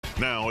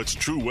Now it's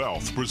True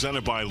Wealth,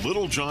 presented by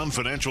Little John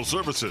Financial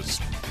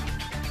Services.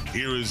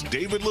 Here is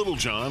David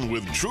Littlejohn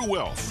with True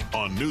Wealth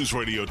on News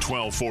Radio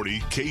 1240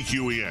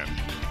 KQEN.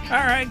 All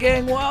right,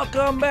 gang,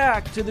 welcome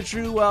back to the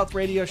True Wealth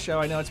Radio Show.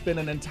 I know it's been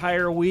an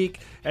entire week,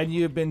 and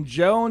you've been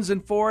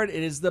jonesing for it.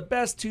 It is the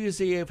best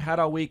Tuesday you've had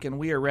all week, and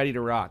we are ready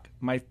to rock.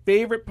 My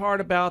favorite part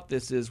about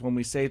this is when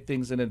we say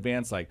things in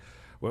advance like,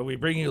 well, we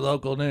bring you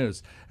local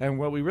news. And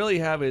what we really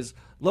have is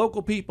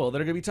local people that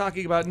are going to be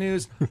talking about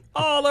news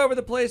all over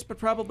the place, but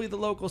probably the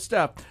local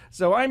stuff.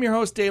 So I'm your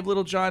host, Dave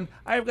Littlejohn.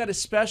 I've got a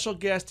special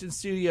guest in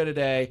studio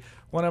today,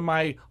 one of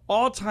my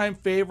all-time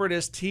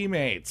favoriteest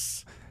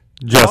teammates.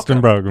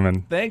 Justin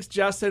Brueggemann. Thanks,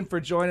 Justin, for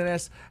joining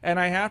us. And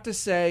I have to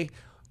say,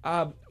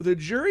 the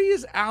jury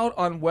is out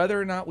on whether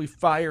or not we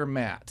fire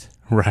Matt.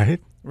 Right?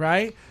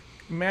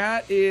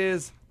 Matt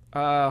is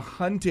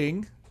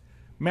hunting.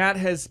 Matt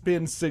has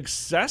been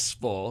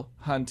successful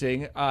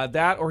hunting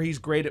that, or he's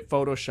great at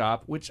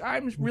Photoshop, which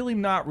I'm really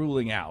not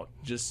ruling out,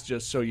 just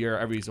so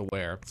everybody's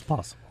aware. It's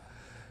possible.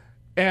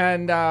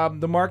 And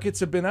the markets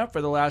have been up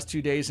for the last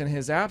 2 days in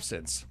his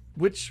absence,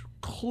 which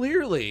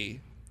clearly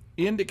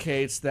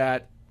indicates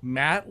that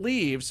Matt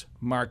leaves,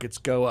 markets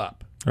go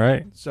up.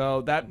 Right.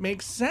 So that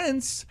makes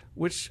sense,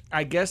 which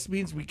I guess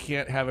means we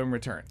can't have him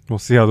return. We'll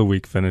see how the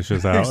week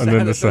finishes out and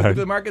then So decide. if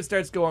the market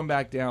starts going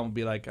back down, we'll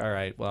be like, all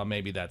right, well,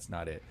 maybe that's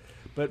not it.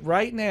 But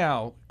right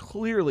now,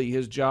 clearly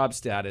his job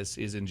status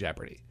is in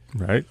jeopardy.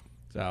 Right.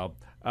 So,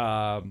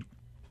 and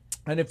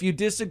if you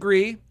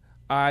disagree,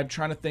 I'm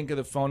trying to think of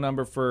the phone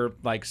number for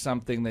like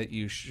something that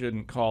you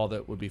shouldn't call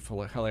that would be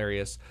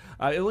hilarious.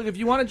 Look, if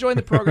you want to join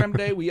the program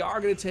today, we are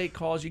going to take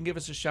calls. You can give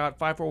us a shout,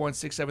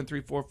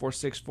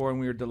 541-673-4464, and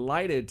we are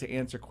delighted to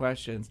answer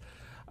questions.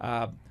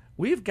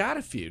 We've got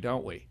a few,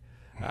 don't we?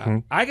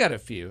 I got a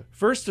few.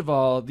 First of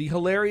all, the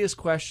hilarious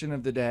question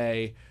of the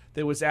day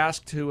that was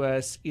asked to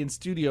us in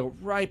studio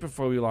right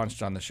before we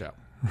launched on the show.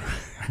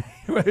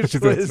 Which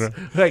was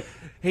like,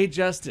 hey,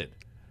 Justin,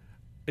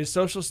 is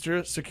Social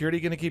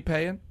Security going to keep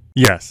paying?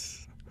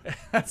 Yes.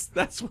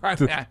 That's where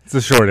I'm at. It's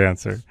the short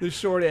answer. The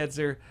short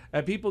answer.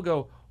 And people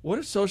go, what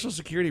if Social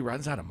Security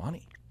runs out of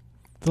money?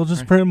 They'll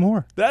just print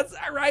more. That's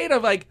right.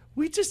 I'm like,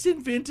 we just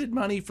invented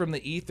money from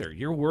the ether.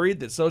 You're worried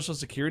that Social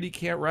Security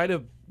can't write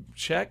a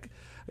check?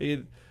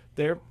 The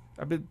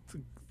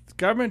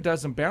government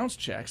doesn't bounce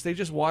checks. They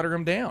just water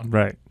them down.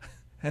 Right.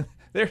 And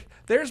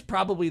there's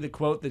probably the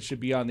quote that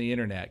should be on the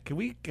internet.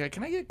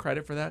 Can I get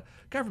credit for that?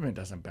 Government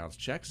doesn't bounce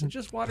checks. It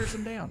just waters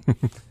them down.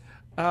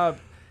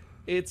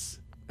 It's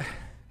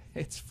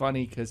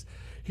funny because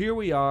here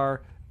we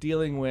are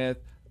dealing with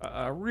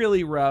a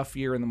really rough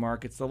year in the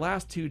markets. The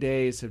last 2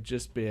 days have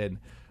just been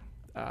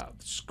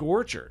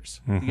scorchers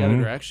the other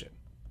direction,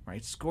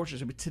 right?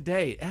 Scorchers. I mean,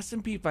 today,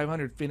 S&P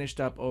 500 finished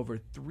up over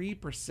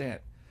 3%.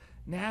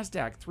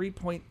 NASDAQ,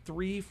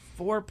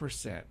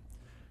 3.34%.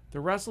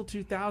 The Russell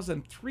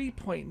 2000,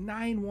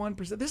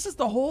 3.91%. This is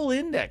the whole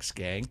index,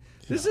 gang.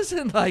 This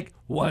isn't like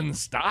one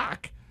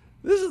stock.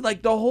 This is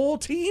like the whole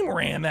team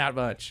ran that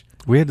much.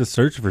 We had to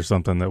search for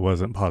something that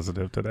wasn't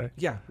positive today.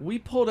 Yeah, we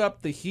pulled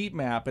up the heat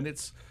map, and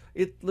it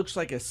looks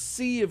like a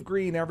sea of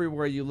green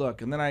everywhere you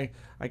look. And then I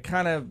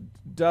kind of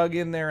dug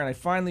in there, and I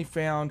finally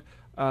found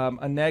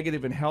a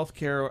negative in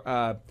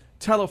healthcare.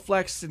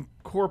 Teleflex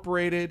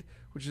Incorporated,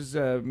 which is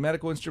a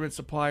medical instrument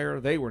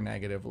supplier, they were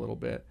negative a little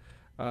bit.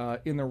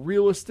 In the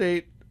real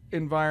estate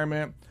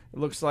environment, it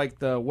looks like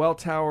the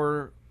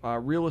Welltower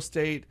Real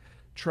Estate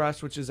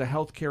Trust, which is a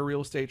healthcare real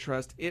estate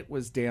trust, it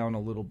was down a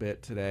little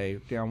bit today,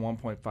 down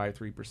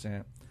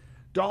 1.53%.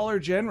 Dollar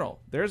General,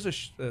 there's a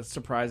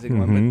surprising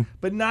one,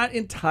 but not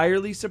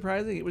entirely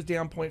surprising. It was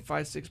down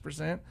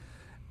 0.56%.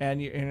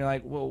 And you're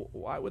like, well,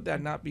 why would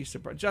that not be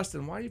surprising?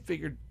 Justin, why do you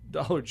figure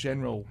Dollar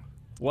General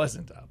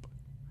wasn't up?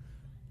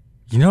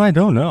 You know, I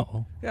don't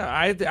know. Yeah,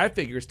 I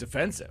figure it's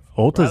defensive.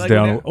 Ulta's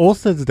down.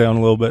 Ulta's down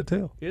a little bit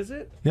too. Is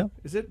it? Yeah.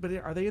 Is it? But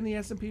are they in the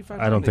S&P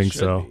 500? I don't think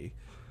so. Be.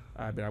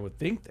 I would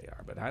think they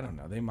are, but I don't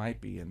know. They might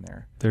be in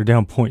there. They're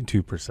down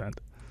 0.2%.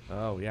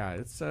 Oh yeah,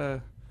 it's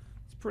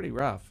pretty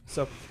rough.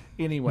 So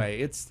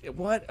anyway,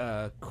 what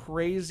a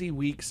crazy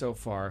week so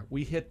far.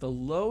 We hit the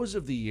lows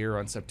of the year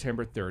on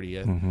September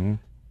 30th.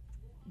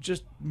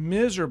 Just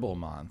miserable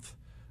month.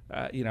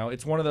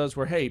 It's one of those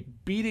where, hey,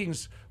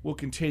 beatings will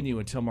continue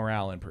until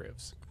morale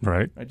improves.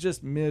 Right.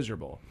 Just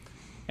miserable.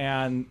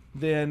 And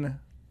then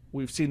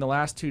we've seen the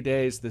last 2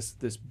 days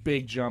this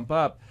big jump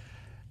up.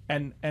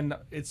 And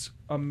it's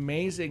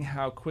amazing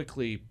how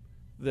quickly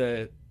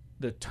the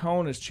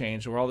tone has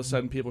changed, where all of a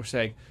sudden people are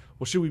saying,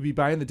 well, should we be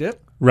buying the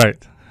dip?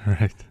 Right.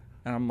 And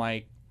I'm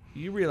like,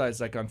 you realize,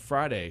 like, on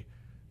Friday,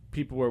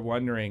 people were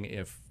wondering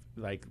if,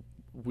 like,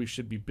 we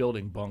should be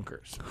building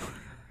bunkers.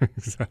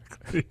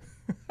 Exactly.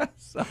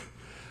 So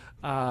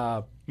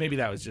maybe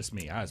that was just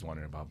me. I was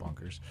wondering about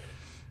bunkers.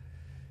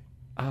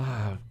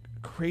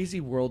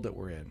 Crazy world that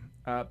we're in.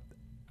 But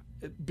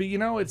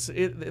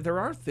there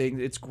are things.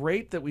 It's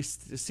great that we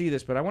see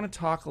this, but I want to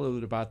talk a little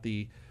bit about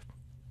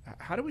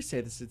how do we say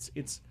this?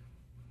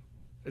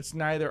 It's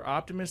neither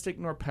optimistic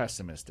nor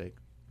pessimistic,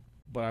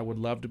 but I would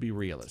love to be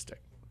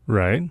realistic.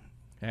 Right.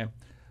 Okay.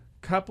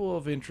 Couple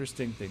of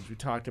interesting things. We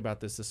talked about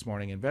this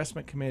morning.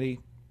 Investment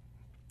committee,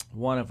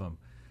 one of them.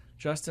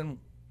 Justin,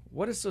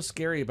 what is so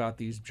scary about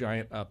these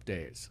giant up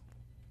days?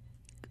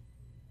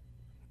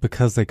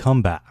 Because they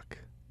come back.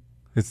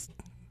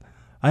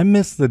 I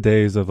miss the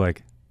days of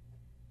like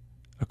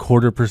a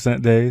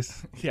 0.25%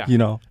 days. Yeah. You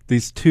know,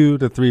 these 2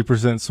 to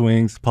 3%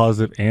 swings,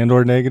 positive and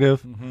or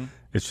negative. Mm-hmm.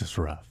 It's just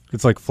rough.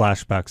 It's like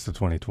flashbacks to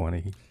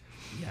 2020.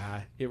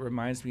 Yeah, it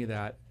reminds me of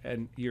that,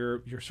 and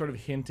you're sort of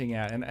hinting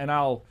at, and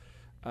I'll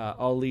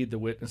lead the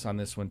witness on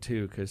this one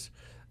too, because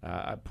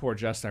poor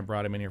Justin, I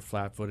brought him in here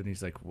flat-footed, and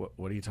he's like,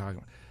 "What are you talking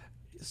about?"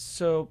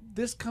 So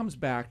this comes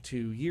back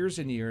to years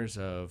and years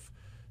of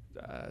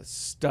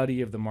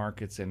study of the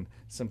markets and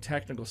some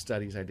technical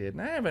studies I did,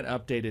 and I haven't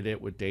updated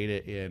it with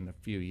data in a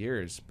few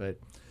years, but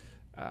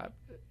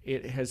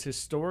it has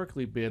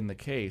historically been the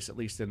case, at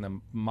least in the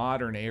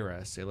modern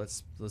era. Say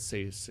let's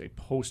say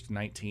post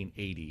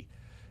 1980.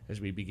 As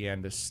we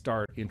began to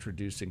start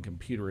introducing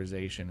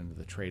computerization into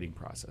the trading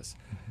process.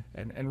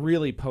 And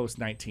really post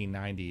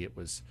 1990, it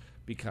was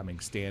becoming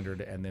standard.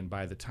 And then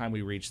by the time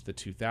we reached the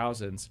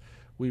 2000s,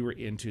 we were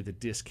into the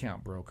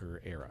discount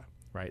broker era,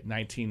 right?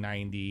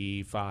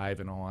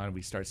 1995 and on,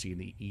 we start seeing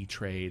the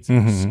E-trades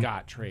and the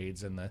Scott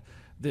trades and the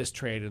this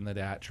trade and the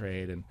that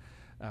trade. And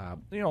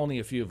only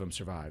a few of them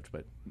survived,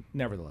 but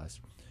nevertheless,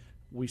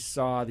 we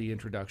saw the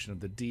introduction of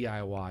the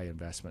DIY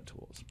investment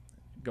tools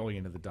going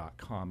into the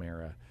 .com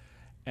era.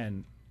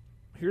 And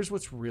here's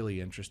what's really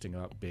interesting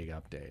about big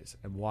up days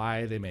and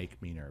why they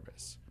make me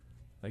nervous.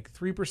 Like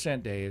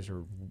 3% days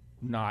are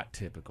not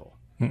typical.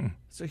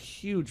 It's a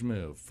huge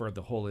move for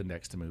the whole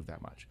index to move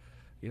that much.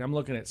 I'm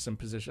looking at some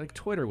positions, like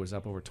Twitter was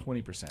up over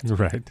 20%.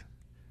 Right.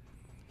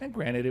 And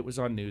granted, it was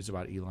on news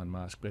about Elon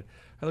Musk, but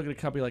I look at a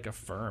company like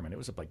Affirm, and it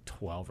was up like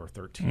 12 or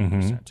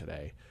 13%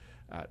 today.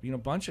 A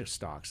bunch of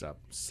stocks up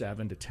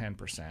 7 to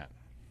 10%.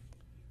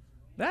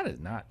 That is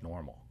not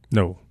normal.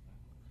 No.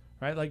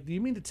 Right? Like, do you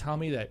mean to tell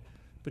me that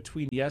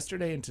between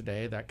yesterday and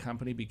today, that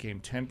company became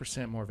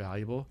 10% more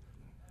valuable?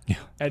 Yeah.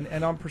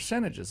 And on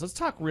percentages, let's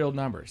talk real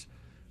numbers.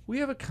 We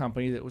have a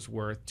company that was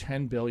worth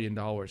 $10 billion,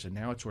 and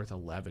now it's worth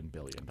 $11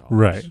 billion.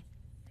 Right.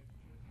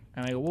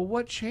 And I go, well,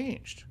 what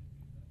changed?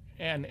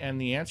 And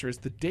the answer is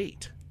the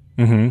date.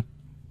 Mm-hmm.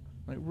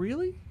 Like,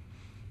 really?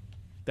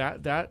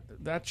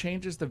 That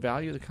changes the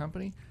value of the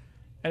company?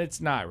 And it's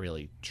not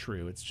really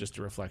true. It's just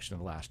a reflection of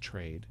the last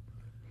trade.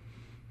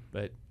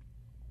 But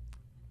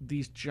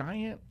these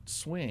giant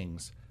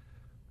swings,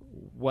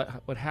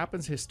 what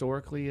happens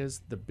historically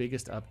is the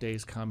biggest up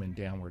days come in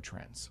downward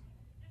trends.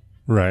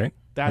 Right.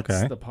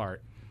 That's the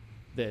part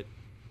that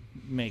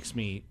makes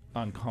me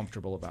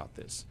uncomfortable about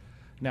this.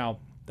 Now,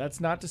 that's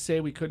not to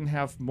say we couldn't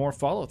have more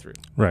follow-through.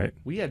 Right.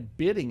 We had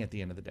bidding at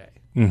the end of the day.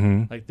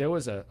 Mm-hmm. Like, there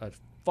was a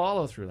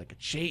follow-through, like a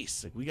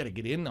chase. Like, we got to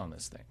get in on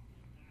this thing.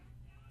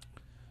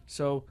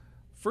 So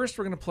first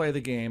we're going to play the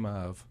game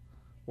of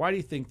why do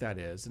you think that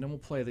is? And then we'll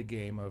play the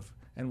game of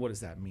and what does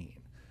that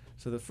mean?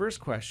 So the first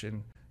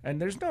question,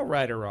 and there's no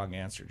right or wrong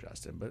answer,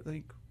 Justin, but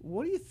like,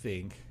 what do you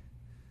think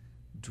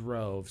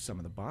drove some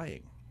of the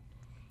buying?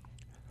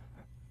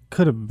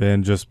 Could have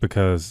been just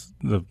because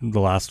the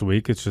last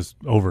week it's just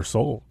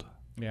oversold.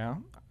 Yeah,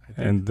 I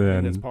think, and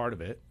then that's part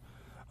of it.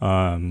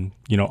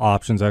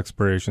 Options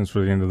expirations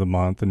for the end of the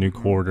month, a new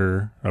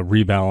quarter, a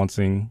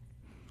rebalancing.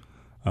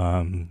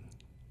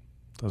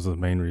 Those are the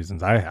main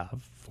reasons I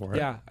have for it.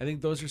 Yeah, I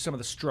think those are some of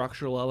the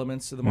structural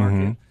elements of the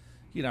market.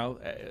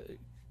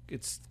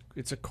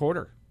 It's a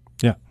quarter.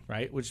 Yeah.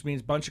 Right, which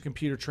means a bunch of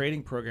computer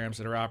trading programs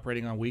that are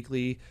operating on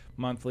weekly,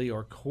 monthly,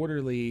 or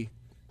quarterly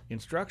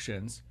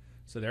instructions.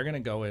 So they're going to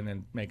go in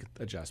and make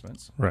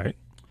adjustments. Right.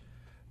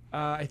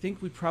 I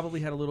think we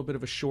probably had a little bit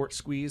of a short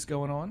squeeze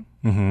going on.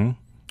 Mm-hmm. All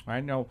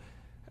right. Now,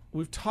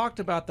 we've talked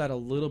about that a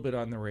little bit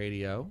on the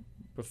radio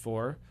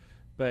before,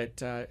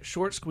 but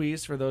short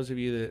squeeze, for those of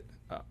you that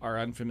are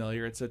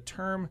unfamiliar, it's a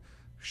term.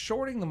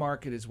 Shorting the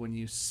market is when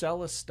you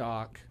sell a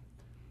stock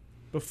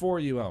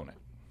before you own it.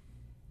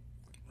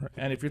 Right.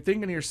 And if you're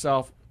thinking to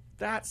yourself,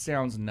 that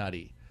sounds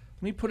nutty,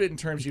 let me put it in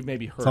terms you've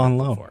maybe heard of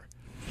before.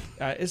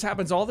 This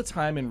happens all the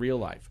time in real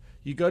life.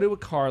 You go to a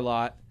car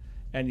lot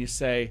and you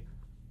say,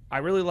 I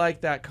really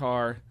like that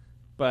car,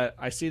 but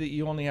I see that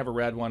you only have a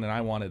red one and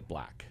I wanted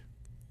black.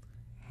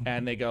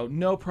 And they go,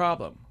 no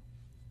problem.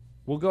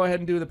 We'll go ahead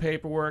and do the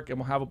paperwork and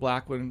we'll have a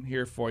black one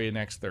here for you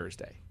next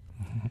Thursday.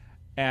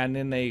 And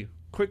then they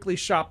quickly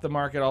shop the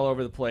market all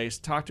over the place,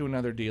 talk to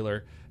another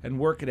dealer, and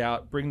work it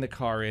out, bring the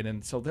car in.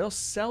 And so they'll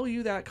sell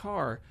you that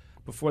car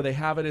before they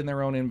have it in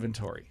their own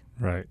inventory.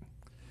 Right.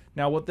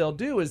 Now, what they'll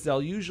do is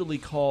they'll usually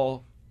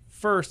call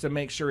first and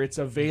make sure it's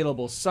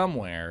available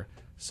somewhere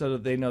so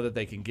that they know that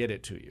they can get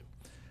it to you.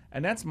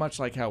 And that's much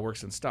like how it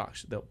works in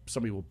stocks.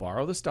 Somebody will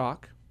borrow the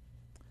stock,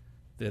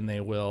 then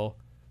they will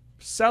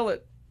sell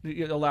it,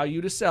 allow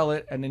you to sell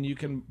it, and then you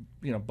can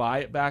buy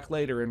it back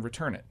later and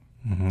return it.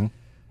 Mm-hmm.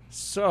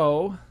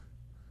 So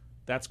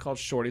that's called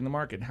shorting the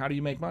market. How do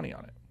you make money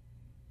on it?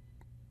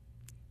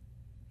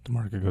 The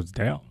market goes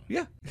down.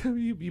 Yeah,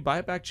 you buy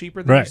it back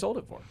cheaper than you sold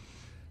it for.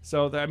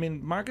 So, I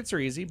mean, markets are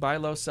easy. Buy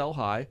low, sell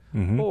high,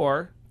 Mm-hmm.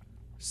 or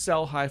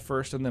sell high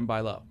first and then buy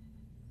low.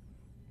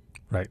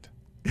 Right.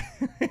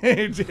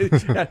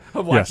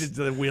 I'm watching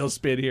the wheels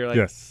spin here.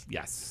 Like,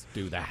 Yes.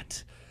 do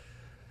that.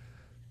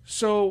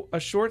 So a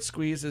short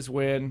squeeze is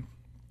when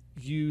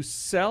you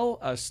sell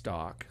a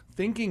stock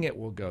thinking it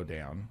will go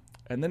down,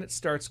 and then it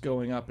starts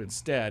going up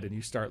instead, and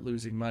you start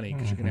losing money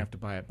because you're going to have to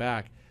buy it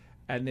back.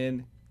 And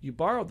then you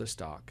borrowed the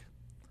stock,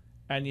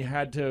 and you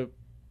had to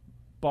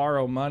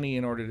borrow money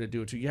in order to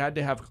do it. So you had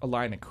to have a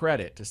line of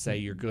credit to say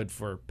you're good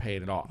for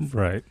paying it off.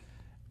 Right.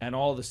 And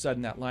all of a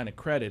sudden, that line of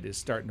credit is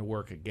starting to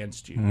work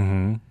against you.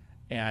 Mm-hmm.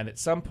 And at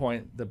some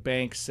point, the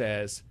bank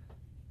says,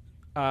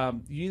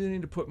 you either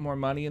need to put more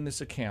money in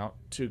this account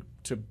to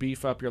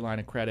beef up your line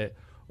of credit,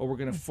 or we're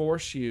going to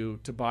force you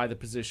to buy the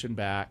position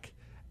back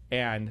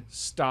and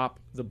stop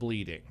the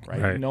bleeding,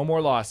 right? No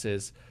more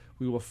losses.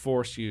 We will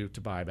force you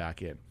to buy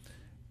back in.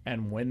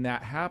 And when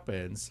that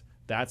happens,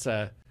 that's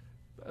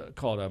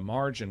called a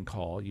margin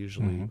call,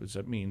 usually, which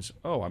it means,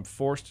 I'm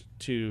forced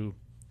to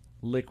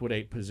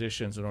liquidate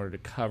positions in order to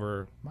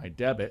cover my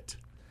debit.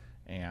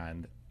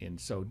 And in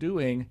so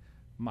doing,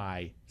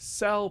 my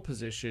sell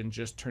position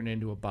just turned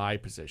into a buy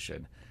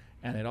position.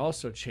 And it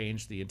also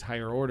changed the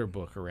entire order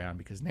book around,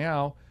 because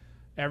now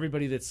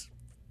everybody that's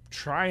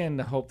trying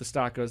to hope the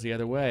stock goes the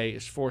other way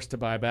is forced to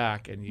buy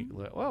back. And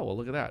you, well,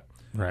 look at that.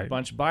 Right. A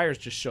bunch of buyers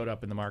just showed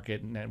up in the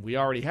market, and we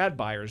already had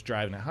buyers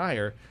driving it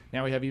higher.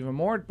 Now we have even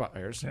more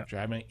buyers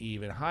driving it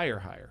even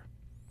higher.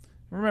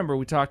 Remember,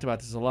 we talked about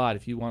this a lot.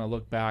 If you want to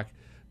look back,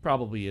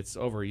 probably it's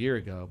over a year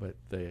ago, but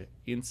the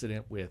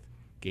incident with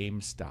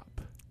GameStop.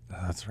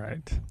 That's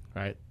right.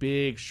 Right,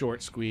 big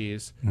short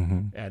squeeze,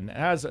 and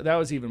that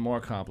was even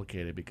more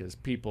complicated because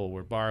people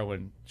were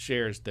borrowing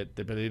shares but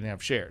they didn't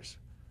have shares.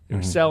 They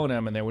were selling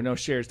them, and there were no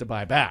shares to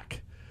buy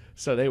back.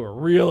 So they were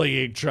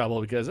really in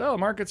trouble because,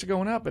 markets are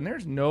going up, and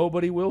there's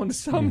nobody willing to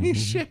sell me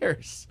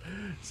shares.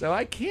 So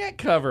I can't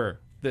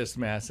cover this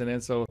mess. And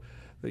then so,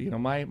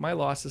 my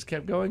losses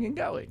kept going and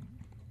going.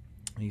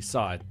 And you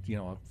saw it,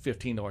 a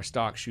 $15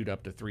 stock shoot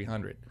up to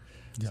 300.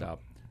 Yep. So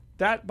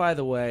that, by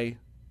the way,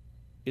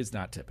 is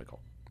not typical.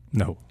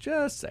 No.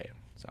 Just saying.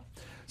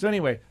 So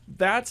anyway,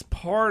 that's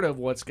part of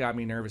what's got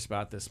me nervous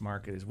about this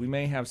market is we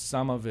may have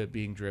some of it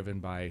being driven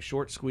by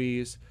short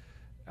squeeze,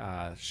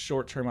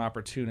 short-term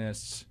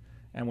opportunists,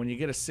 and when you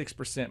get a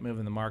 6% move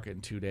in the market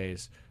in 2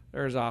 days,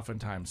 there's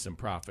oftentimes some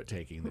profit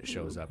taking that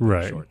shows up in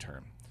the short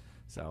term.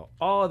 So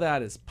all of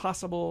that is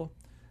possible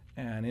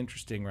and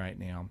interesting right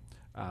now.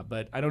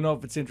 But I don't know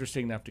if it's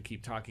interesting enough to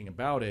keep talking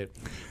about it.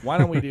 Why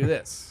don't we do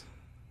this?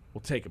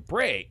 We'll take a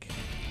break.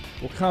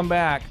 We'll come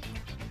back,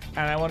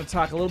 and I want to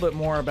talk a little bit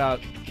more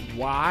about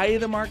why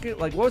the market,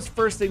 what was the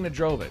first thing that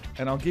drove it?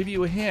 And I'll give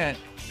you a hint,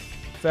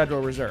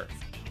 Federal Reserve,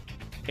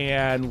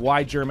 and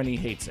why Germany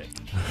hates it.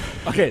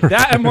 Okay,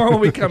 that and more when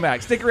we come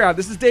back. Stick around.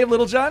 This is Dave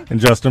Littlejohn. And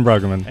Justin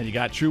Bruggeman. And you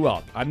got True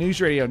Wealth on News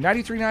Radio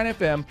 93.9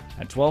 FM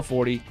and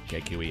 1240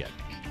 KQEN.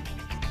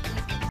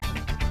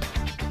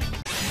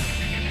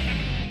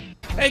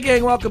 Hey,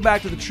 gang, welcome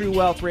back to the True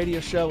Wealth Radio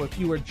Show. If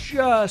you are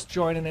just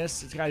joining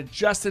us, it's got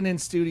Justin in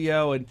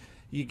studio, and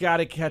you got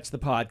to catch the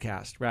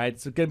podcast, right?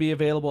 It's going to be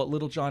available at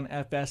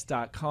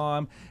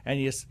littlejohnfs.com, and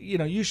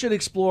you should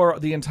explore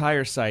the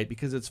entire site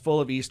because it's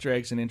full of Easter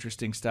eggs and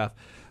interesting stuff.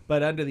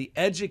 But under the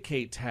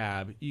Educate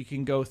tab, you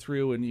can go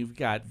through and you've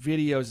got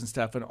videos and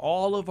stuff, and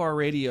all of our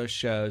radio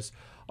shows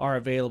are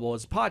available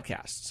as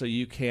podcasts, so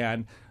you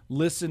can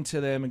listen to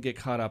them and get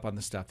caught up on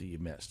the stuff that you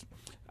missed.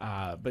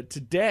 But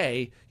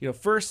today,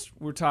 first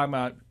we're talking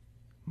about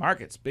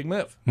markets, big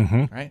move,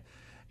 right?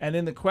 And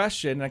then the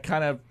question, I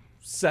kind of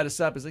set us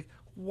up, is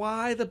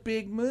why the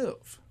big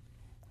move?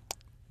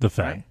 The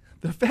Fed. Right?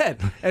 The Fed.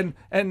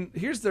 And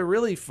here's the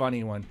really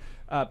funny one.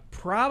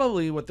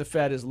 Probably what the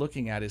Fed is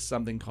looking at is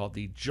something called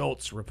the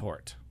JOLTS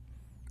report.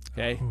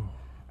 Okay?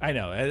 I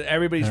know.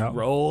 Everybody's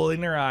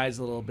rolling their eyes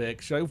a little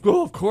bit.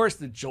 Well, of course,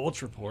 the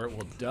JOLTS report.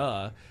 Well,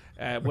 duh.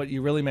 What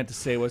you really meant to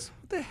say was,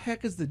 what the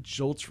heck is the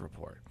JOLTS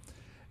report?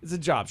 It's a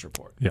jobs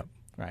report. Yep.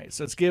 Right.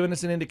 So it's giving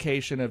us an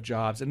indication of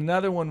jobs. And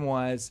another one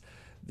was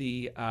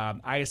the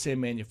ISM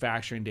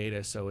manufacturing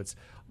data. So it's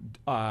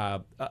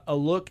a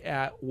look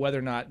at whether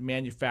or not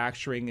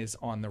manufacturing is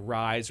on the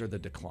rise or the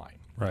decline.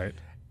 Right.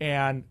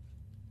 And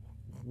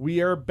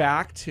we are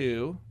back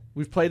to,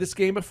 we've played this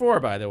game before,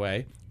 by the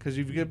way, because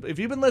if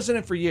you've been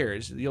listening for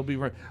years, you'll be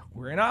right.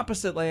 We're in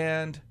opposite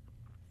land.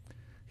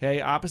 Okay,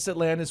 opposite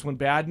land is when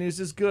bad news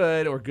is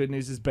good or good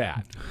news is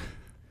bad.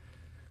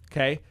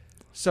 Okay,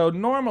 so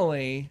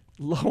normally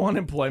low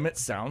unemployment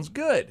sounds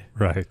good.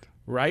 Right.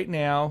 Right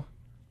now,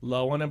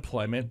 low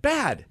unemployment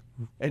bad,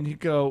 and you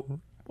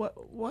go, what?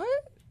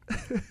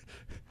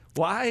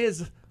 Why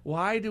is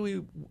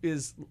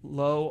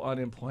low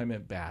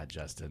unemployment bad,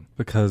 Justin?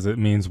 Because it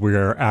means we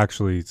are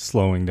actually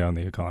slowing down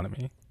the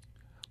economy.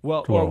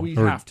 Well, or we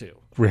have to.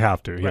 We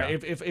have to, yeah.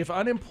 Right? If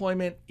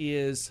unemployment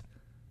is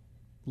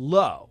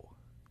low,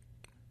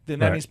 then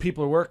that means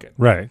people are working.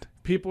 Right.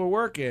 People are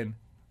working.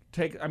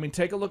 Take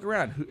a look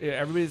around.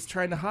 Everybody's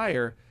trying to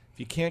hire. If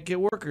you can't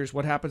get workers,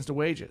 what happens to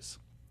wages?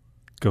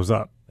 Goes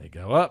up. They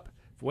go up.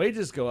 If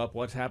wages go up,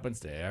 what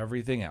happens to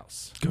everything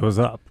else? Goes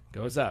up.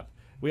 Goes up.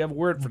 We have a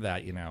word for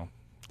that,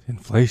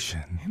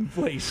 Inflation.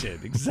 Inflation,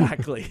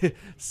 exactly.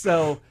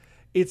 So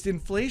it's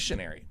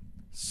inflationary.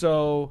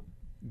 So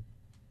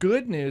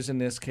good news in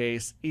this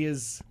case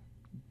is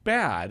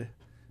bad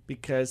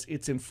because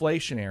it's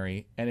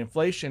inflationary, and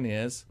inflation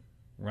is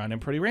running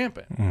pretty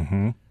rampant.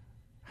 Mm-hmm.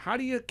 How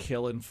do you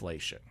kill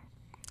inflation?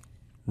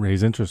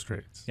 Raise interest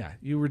rates. Yeah,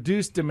 you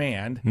reduce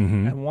demand,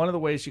 and one of the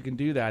ways you can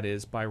do that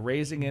is by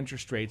raising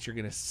interest rates. You're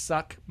going to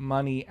suck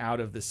money out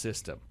of the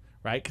system,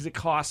 right? Because it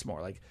costs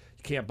more. Like,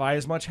 you can't buy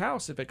as much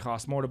house if it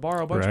costs more to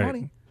borrow a bunch of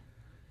money.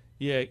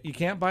 Yeah, you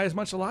can't buy as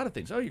much a lot of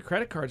things. Oh, your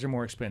credit cards are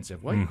more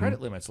expensive. Well, your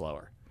credit limit's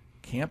lower.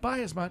 Can't buy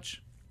as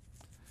much.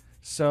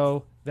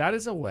 So that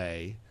is a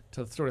way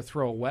to sort of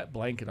throw a wet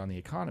blanket on the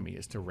economy,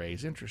 is to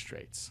raise interest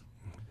rates.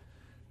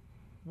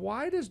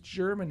 Why does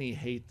Germany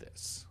hate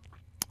this?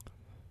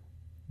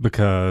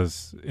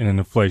 Because in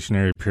an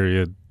inflationary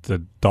period, the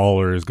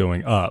dollar is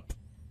going up.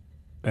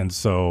 And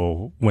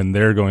so when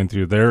they're going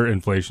through their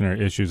inflationary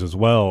issues as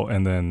well,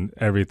 and then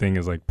everything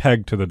is like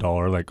pegged to the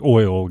dollar, like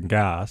oil and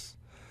gas,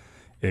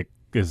 it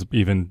is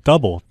even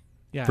double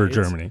for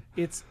Germany.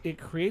 It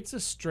creates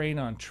a strain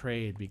on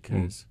trade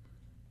because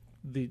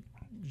the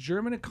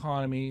German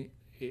economy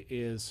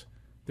is,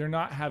 they're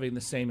not having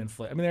the same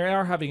inflation. I mean, they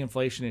are having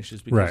inflation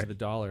issues because of the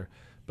dollar,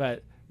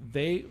 but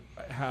they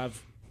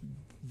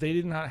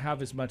did not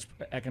have as much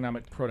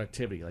economic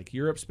productivity. Like,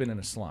 Europe's been in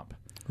a slump.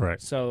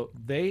 Right. So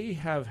they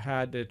have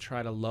had to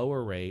try to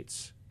lower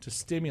rates to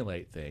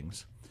stimulate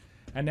things.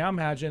 And now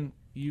imagine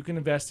you can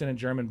invest in a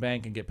German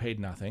bank and get paid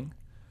nothing,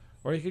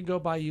 or you could go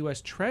buy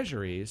U.S.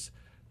 treasuries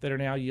that are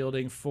now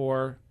yielding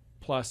 4+%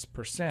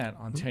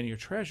 on 10-year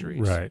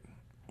treasuries. Right.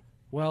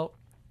 Well,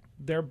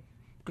 they're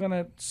going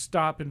to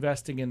stop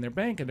investing in their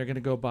bank and they're going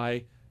to go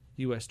buy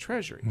U.S.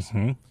 treasuries,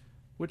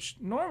 which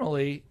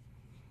normally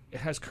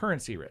has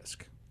currency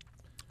risk.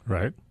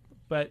 Right.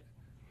 But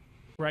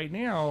right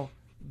now,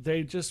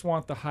 they just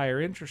want the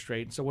higher interest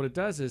rate. So what it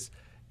does is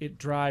it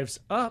drives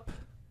up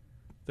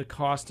the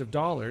cost of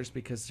dollars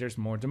because there's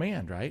more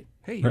demand, right?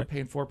 Hey, you're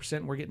paying 4%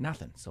 and we're getting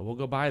nothing. So we'll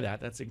go buy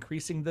that. That's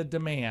increasing the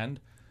demand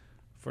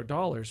for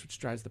dollars, which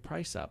drives the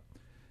price up,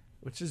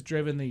 which has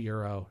driven the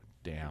euro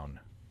down.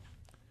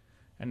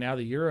 And now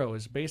the euro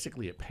is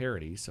basically at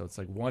parity. So it's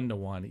like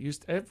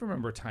 1-to-1. I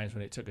remember times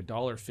when it took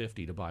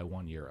 $1.50 to buy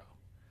 1 euro.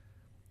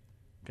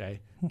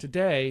 Okay.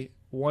 Today,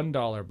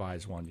 $1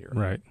 buys 1 euro.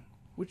 Right.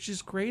 Which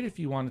is great if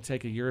you want to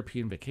take a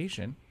European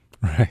vacation.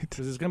 Right.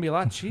 Because it's going to be a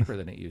lot cheaper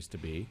than it used to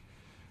be.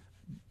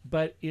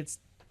 But it's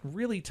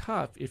really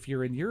tough if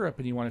you're in Europe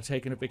and you want to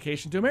take a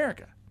vacation to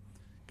America,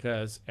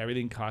 because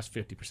everything costs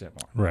 50%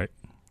 more. Right.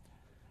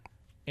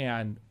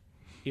 And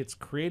it's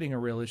creating a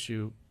real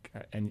issue,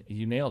 and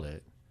you nailed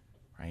it,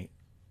 right?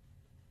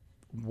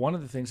 One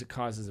of the things that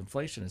causes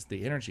inflation is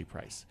the energy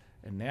price.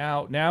 And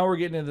now we're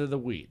getting into the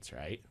weeds,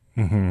 right?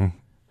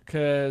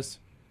 Because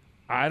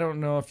I don't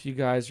know if you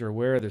guys are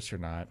aware of this or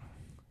not,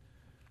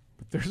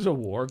 but there's a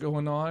war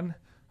going on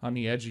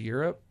the edge of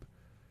Europe.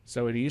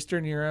 So in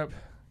Eastern Europe,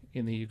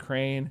 in the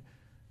Ukraine,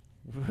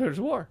 there's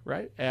a war,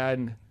 right?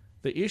 And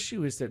the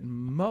issue is that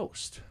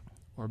much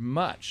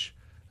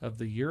of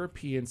the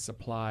European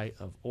supply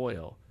of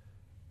oil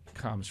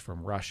comes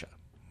from Russia.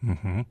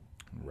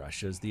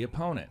 Russia's the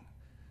opponent,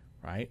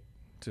 right,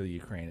 to the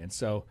Ukraine. And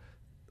so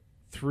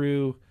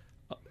through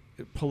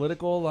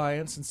political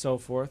alliance and so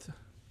forth,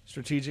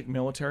 strategic,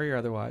 military or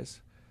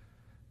otherwise,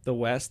 the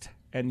West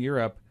and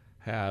Europe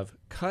have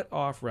cut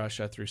off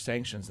Russia through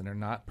sanctions, and they're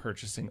not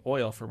purchasing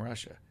oil from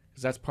Russia,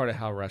 because that's part of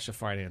how Russia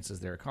finances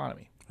their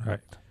economy. Right.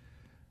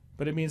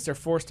 But it means they're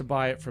forced to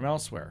buy it from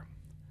elsewhere,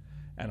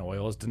 and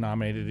oil is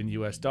denominated in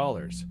U.S.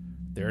 dollars.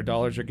 Their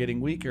dollars are getting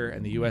weaker,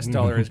 and the U.S.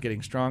 dollar is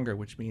getting stronger,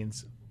 which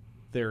means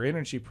their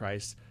energy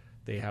price,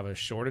 they have a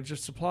shortage of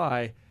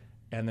supply,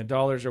 and the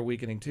dollars are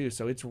weakening too.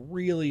 So it's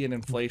really an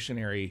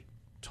inflationary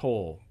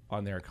toll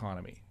on their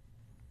economy.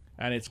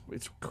 And it's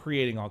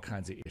creating all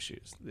kinds of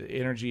issues. The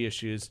energy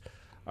issues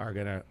are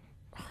going to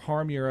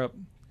harm Europe.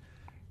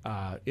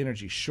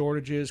 Energy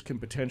shortages can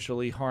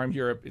potentially harm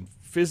Europe in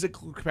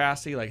physical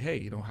capacity. Like,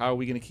 hey, how are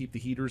we going to keep the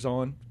heaters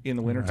on in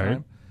the wintertime?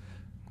 Right.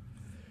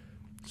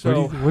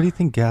 So, what do you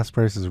think gas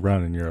prices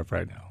run in Europe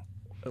right now?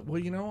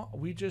 Well,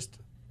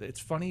 it's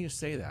funny you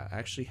say that. I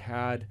actually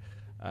had,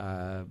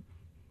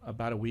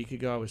 about a week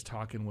ago, I was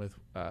talking with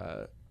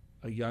a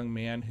young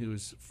man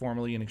who's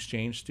formerly an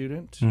exchange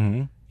student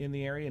in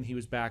the area, and he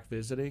was back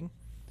visiting.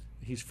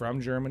 He's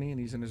from Germany, and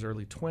he's in his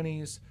early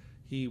 20s.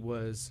 He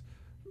was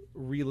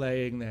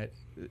relaying that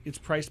it's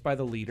priced by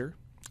the liter.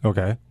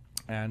 Okay.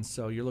 And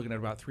so you're looking at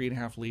about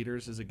 3.5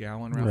 liters as a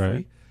gallon, roughly.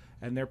 Right.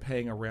 And they're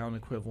paying a round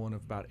equivalent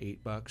of about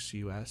 $8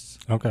 US.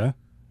 Okay.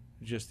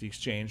 Just the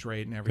exchange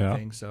rate and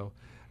everything. Yeah. So,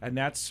 and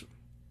that's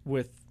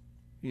with,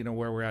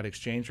 where we're at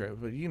exchange rate.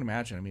 But you can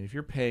imagine, I mean, if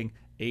you're paying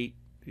 $8,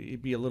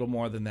 it'd be a little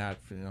more than that,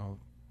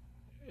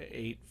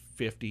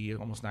 $8.50,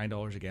 almost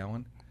 $9 a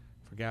gallon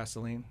for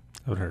gasoline.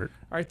 That would hurt.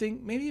 I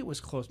think maybe it was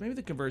close. Maybe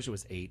the conversion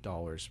was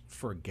 $8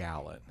 for a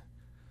gallon.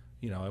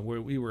 and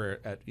we were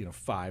at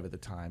 5 at the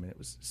time, and it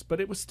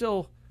was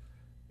still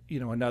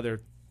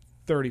another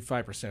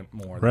 35%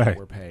 more than what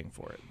we're paying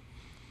for it,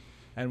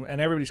 and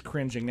everybody's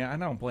cringing now. I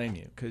don't blame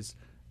you, because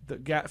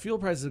the fuel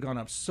prices have gone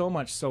up so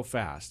much so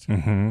fast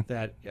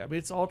that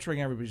it's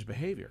altering everybody's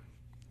behavior.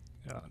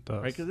 Yeah, it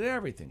does. Right, because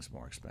everything's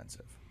more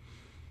expensive.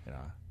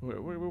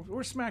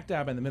 We're smack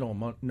dab in the middle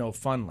of no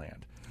fun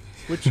land.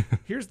 Which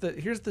here's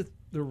the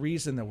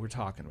reason that we're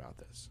talking about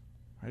this.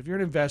 Right? If you're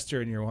an investor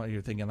and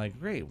you're thinking like,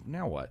 great,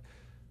 now what?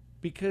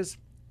 Because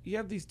you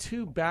have these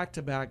 2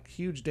 back-to-back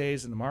huge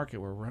days in the market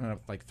where we're running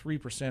up like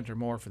 3% or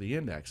more for the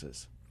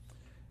indexes,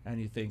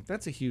 and you think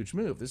that's a huge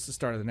move. This is the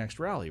start of the next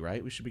rally,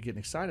 right? We should be getting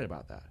excited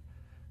about that.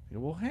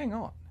 Well, hang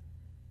on.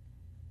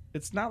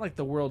 It's not like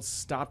the world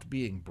stopped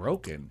being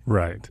broken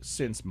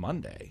since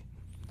Monday.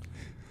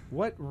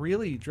 What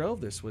really drove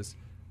this was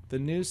the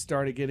news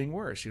started getting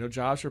worse.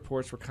 Jobs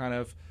reports were kind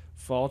of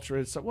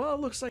faltering. So, well, it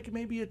looks like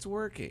maybe it's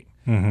working.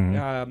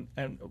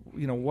 And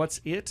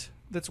what's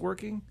that's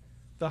working?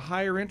 The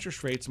higher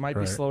interest rates might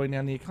be slowing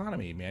down the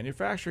economy.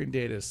 Manufacturing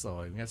data is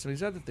slowing. We got some of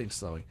these other things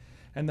slowing.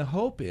 And the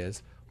hope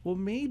is, well,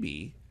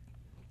 maybe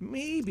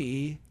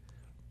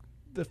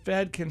the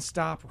Fed can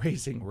stop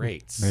raising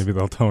rates. Maybe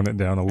they'll tone it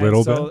down a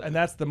little bit. And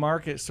that's the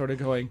market sort of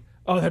going,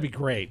 oh, that'd be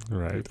great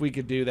if we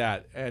could do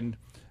that. And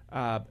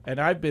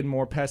I've been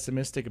more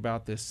pessimistic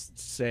about this,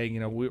 saying,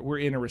 we're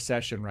in a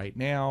recession right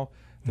now.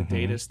 The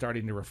data is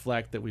starting to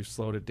reflect that we've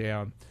slowed it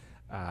down.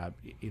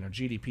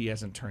 GDP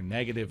hasn't turned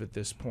negative at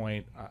this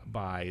point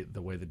by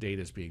the way the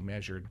data is being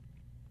measured.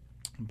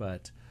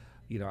 But,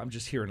 I'm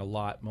just hearing a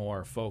lot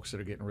more folks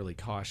that are getting really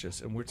cautious.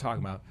 And we're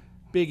talking about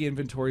big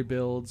inventory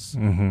builds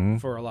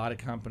for a lot of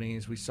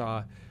companies. We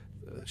saw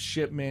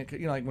shipment,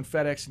 like when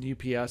FedEx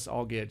and UPS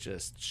all get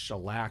just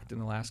shellacked in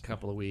the last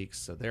couple of weeks,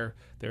 so their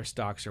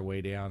stocks are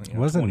way down.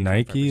 Wasn't 25%.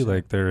 Nike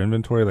like their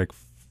inventory like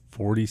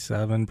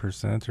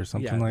 47% or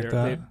something like that?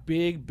 They have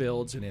big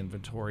builds in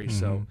inventory.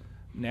 So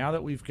now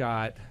that we've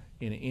got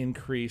an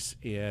increase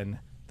in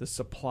the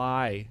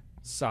supply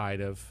side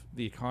of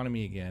the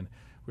economy again,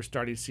 we're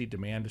starting to see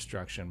demand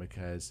destruction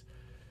because,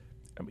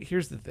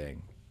 here's the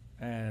thing,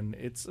 and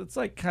it's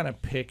like kind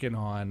of picking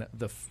on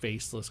the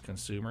faceless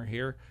consumer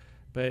here,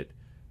 but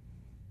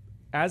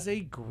as a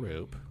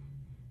group,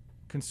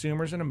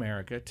 consumers in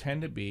America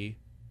tend to be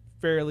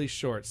fairly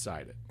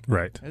short-sighted.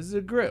 Right. As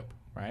a group,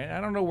 right? I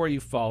don't know where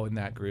you fall in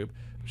that group.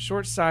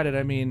 Short-sighted,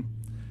 I mean,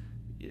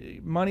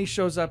 money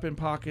shows up in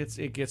pockets,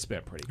 it gets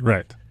spent pretty quick.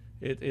 Right.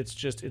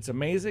 It's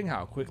amazing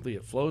how quickly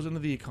it flows into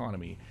the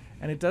economy,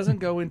 and it doesn't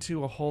go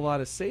into a whole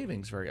lot of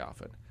savings very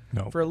often.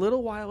 No. For a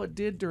little while it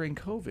did during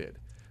COVID,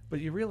 but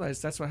you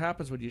realize that's what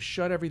happens when you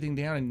shut everything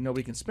down and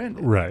nobody can spend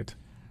it. Right.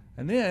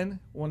 And then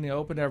when they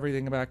opened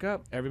everything back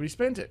up, everybody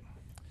spent it.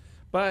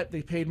 But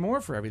they paid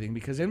more for everything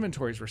because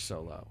inventories were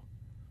so low.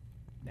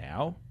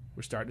 Now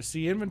we're starting to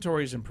see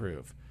inventories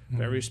improve.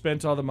 Everybody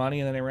spent all the money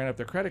and then they ran up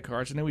their credit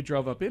cards, and then we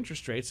drove up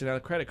interest rates and now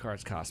the credit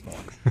cards cost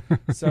more.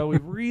 So we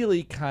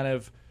really kind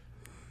of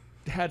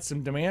had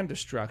some demand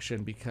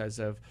destruction because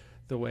of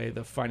the way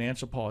the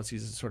financial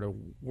policies sort of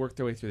worked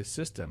their way through the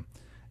system.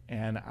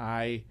 And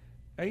I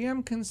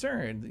am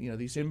concerned,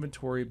 these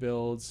inventory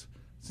builds,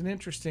 it's an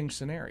interesting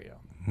scenario.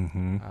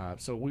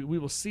 So we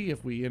will see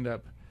if we end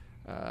up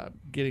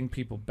getting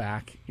people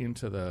back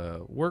into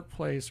the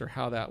workplace or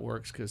how that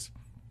works, because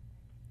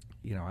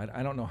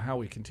I don't know how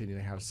we continue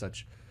to have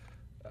such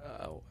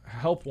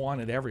help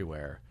wanted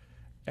everywhere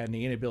and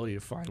the inability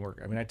to find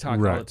work. I mean, I talk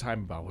all the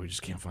time about we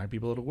just can't find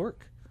people to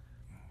work,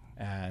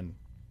 and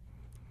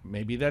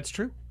maybe that's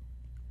true,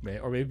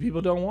 or maybe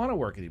people don't want to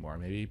work anymore.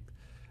 Maybe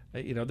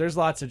there's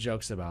lots of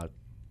jokes about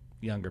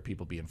younger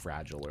people being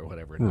fragile or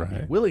whatever and not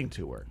being willing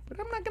to work, but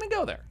I'm not going to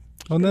go there.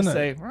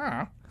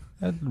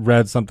 I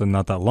read something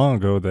not that long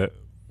ago that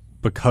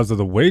because of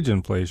the wage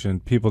inflation,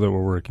 people that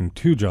were working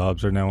 2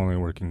 jobs are now only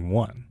working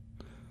 1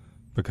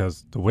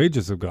 because the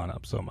wages have gone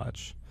up so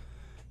much.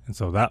 And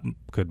so that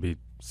could be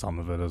some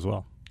of it as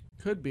well.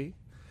 Could be.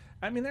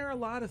 I mean, there are a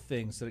lot of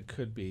things that it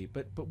could be,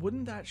 but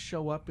wouldn't that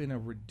show up in a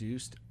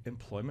reduced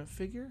employment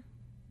figure?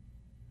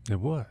 It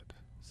would.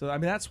 So, I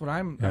mean, that's what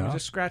I'm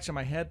just scratching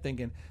my head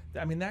thinking,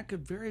 I mean, that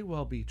could very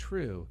well be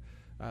true.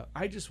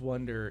 I just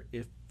wonder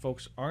if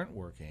folks aren't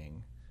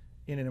working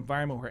in an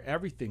environment where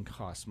everything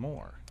costs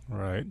more.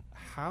 Right.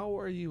 How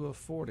are you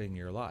affording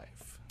your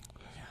life?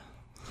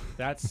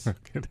 That's,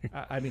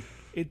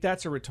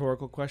 that's a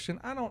rhetorical question.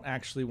 I don't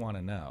actually want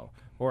to know.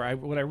 Or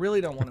what I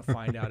really don't want to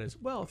find out is,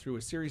 well, through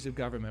a series of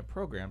government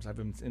programs, I've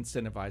been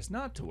incentivized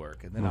not to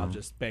work. And then I'll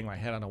just bang my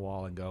head on a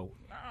wall and go,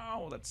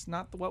 no, that's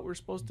not what we're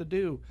supposed to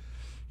do.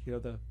 I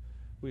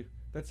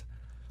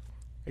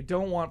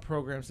don't want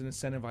programs that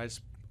incentivize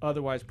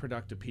otherwise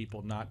productive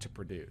people not to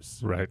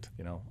produce. Right.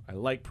 I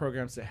like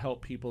programs that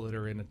help people that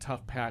are in a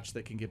tough patch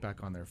that can get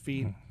back on their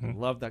feet. I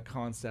love that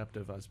concept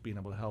of us being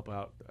able to help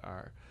out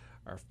our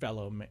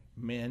fellow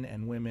men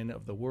and women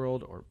of the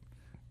world, or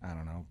I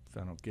don't know,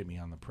 don't get me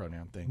on the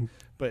pronoun thing,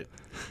 but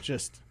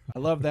just I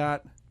love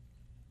that,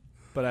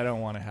 but I don't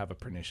want to have a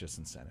pernicious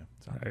incentive.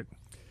 So. Right.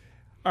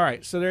 All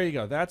right, so there you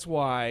go. That's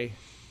why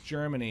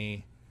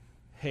Germany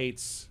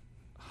hates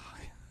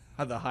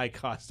the high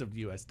cost of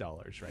U.S.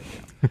 dollars right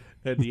now.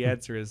 And the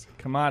answer is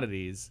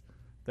commodities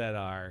that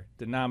are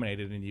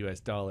denominated in U.S.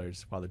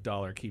 dollars while the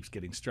dollar keeps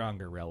getting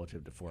stronger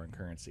relative to foreign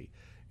currency.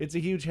 It's a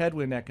huge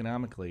headwind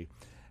economically.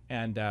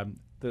 And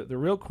the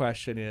real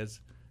question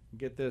is,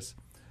 get this,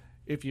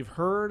 if you've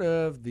heard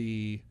of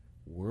the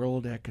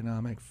World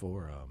Economic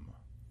Forum,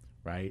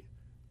 right,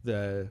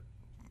 the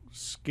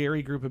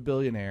scary group of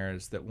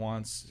billionaires that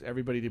wants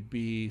everybody to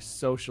be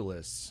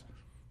socialists,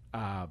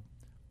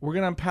 we're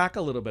going to unpack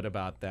a little bit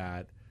about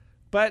that,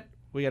 but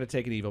we got to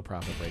take an evil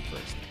profit break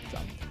first. So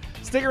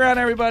stick around,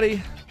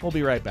 everybody. We'll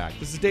be right back.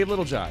 This is Dave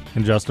Littlejohn.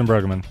 And Justin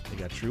Bruggeman. We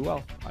got True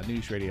Wealth on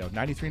News Radio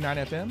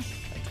 93.9 FM and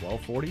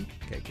 1240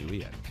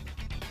 KQEN.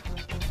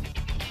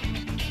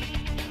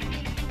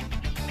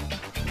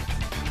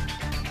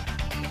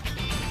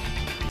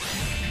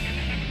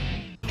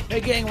 Hey,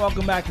 gang,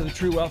 welcome back to the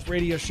True Wealth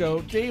Radio Show.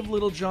 Dave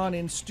Littlejohn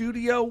in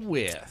studio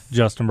with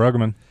Justin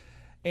Bruggeman.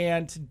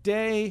 And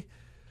today,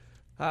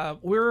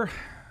 we're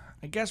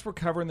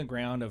covering the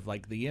ground of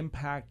like the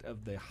impact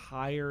of the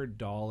higher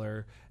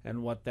dollar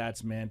and what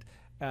that's meant.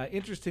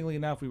 Interestingly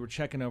enough, we were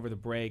checking over the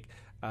break.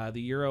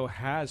 The euro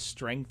has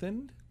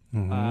strengthened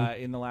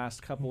in the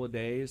last couple of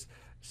days.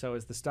 So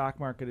as the stock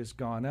market has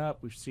gone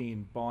up, we've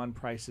seen bond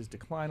prices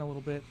decline a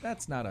little bit.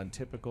 That's not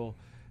untypical.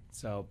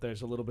 So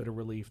there's a little bit of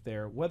relief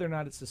there. Whether or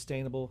not it's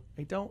sustainable,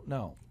 I don't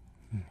know.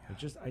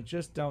 I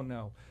just don't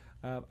know.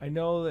 I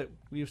know that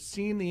we've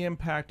seen the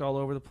impact all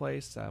over the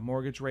place.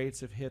 Mortgage rates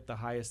have hit the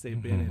highest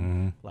they've been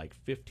in like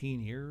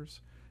 15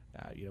 years.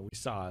 We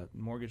saw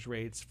mortgage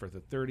rates for the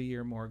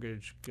 30-year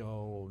mortgage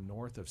go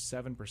north of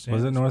 7%.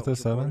 Was it north of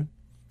 7?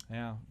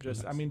 Yeah,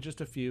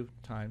 just a few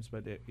times,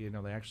 but they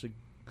actually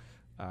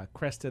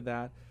crested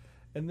that.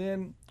 And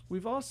then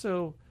we've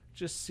also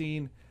just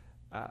seen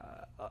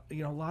a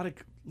lot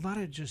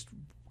of just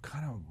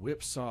kind of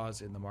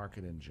whipsaws in the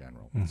market in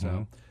general.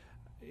 So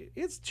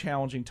it's a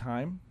challenging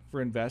time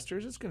for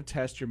investors. It's going to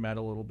test your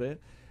mettle a little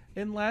bit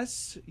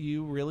unless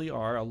you really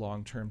are a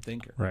long-term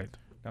thinker. Right.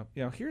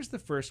 Now, here's the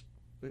first,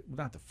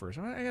 not the first.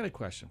 I got a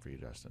question for you,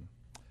 Justin.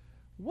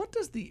 What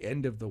does the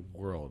end of the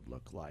world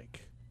look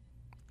like?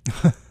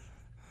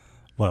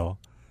 Well,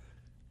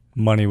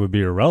 money would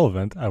be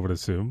irrelevant, I would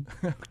assume.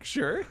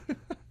 Sure.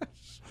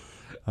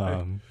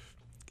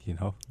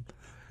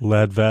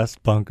 Lead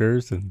vest,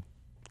 bunkers, and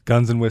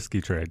guns and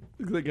whiskey trade.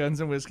 The guns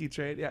and whiskey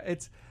trade. Yeah,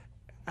 it's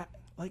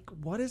like,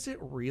 what does it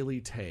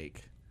really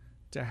take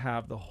to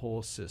have the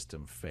whole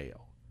system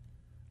fail?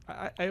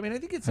 I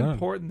think it's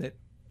important that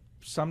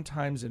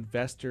sometimes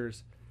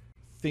investors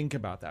think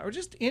about that, or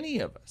just any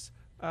of us.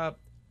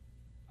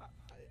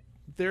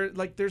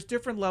 There's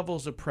different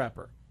levels of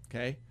prepper.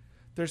 Okay,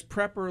 there's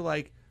prepper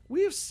like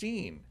we have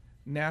seen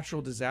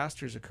natural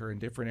disasters occur in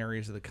different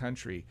areas of the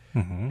country,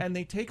 and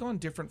they take on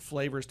different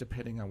flavors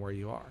depending on where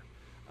you are.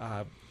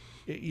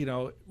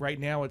 Right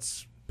now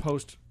it's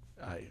post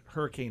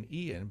Hurricane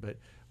Ian, but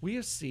we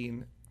have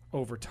seen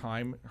over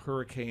time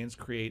hurricanes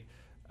create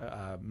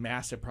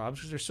massive problems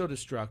because they're so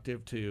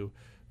destructive to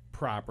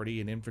property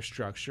and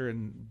infrastructure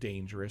and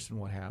dangerous and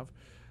what have.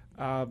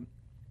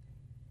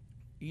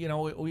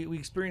 We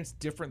experience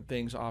different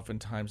things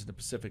oftentimes in the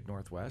Pacific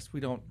Northwest.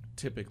 We don't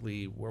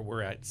typically, where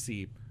we're at,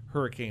 see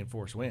hurricane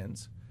force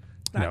winds.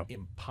 It's not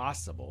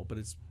impossible, but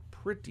it's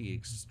pretty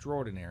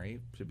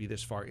extraordinary to be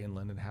this far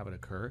inland and have it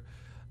occur.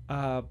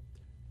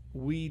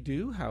 We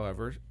do,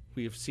 however,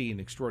 we have seen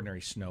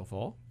extraordinary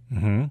snowfall,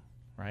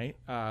 right?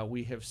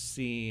 We have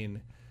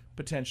seen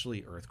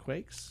potentially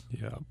earthquakes.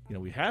 Yeah.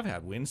 We have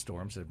had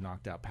windstorms that have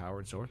knocked out power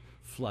and so forth.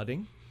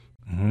 Flooding.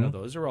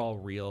 Those are all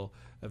real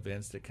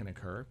events that can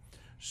occur.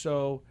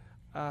 So,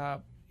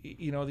 the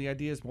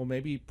idea is, well,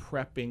 maybe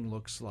prepping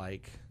looks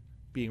like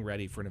being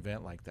ready for an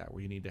event like that,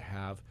 where you need to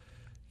have,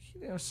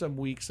 some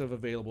weeks of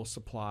available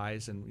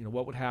supplies, and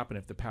what would happen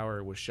if the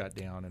power was shut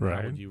down, and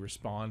how would you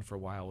respond for a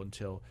while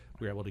until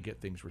we were able to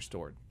get things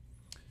restored.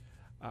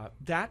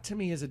 That to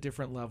me is a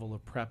different level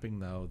of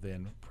prepping, though,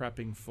 than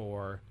prepping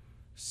for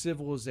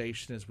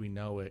civilization as we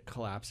know it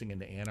collapsing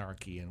into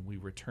anarchy and we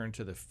return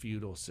to the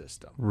feudal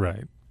system.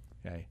 Right.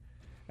 Okay.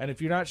 And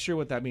if you're not sure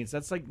what that means,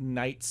 that's like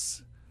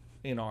knights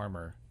in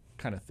armor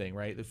kind of thing,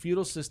 right? The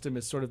feudal system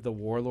is sort of the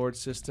warlord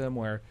system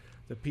where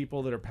the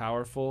people that are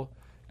powerful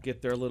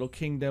get their little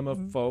kingdom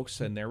of folks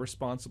and they're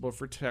responsible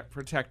for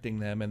protecting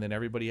them, and then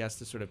everybody has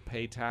to sort of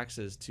pay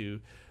taxes to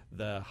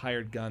the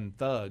hired gun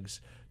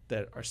thugs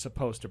that are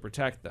supposed to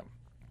protect them,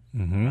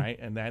 right?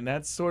 And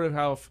that's sort of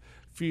how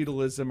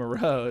feudalism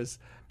arose,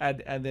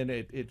 and then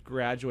it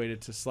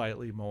graduated to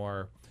slightly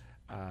more,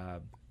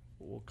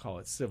 we'll call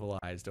it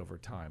civilized over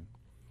time,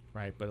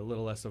 right? But a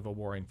little less of a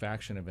warring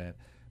faction event.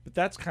 But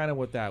that's kind of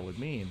what that would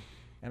mean.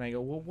 And I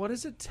go, well, what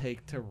does it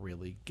take to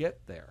really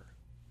get there?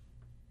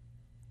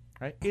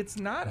 Right? It's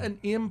not an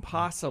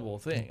impossible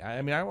thing.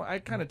 I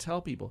kind of tell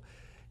people,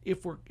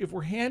 if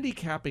we're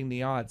handicapping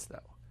the odds, though,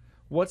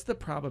 what's the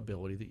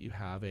probability that you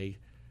have a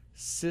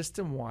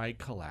system-wide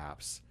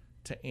collapse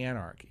to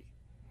anarchy?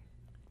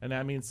 And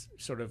that means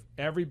sort of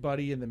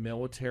everybody in the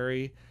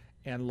military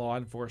and law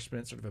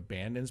enforcement sort of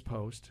abandons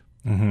post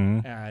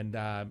and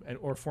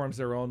or forms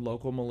their own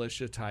local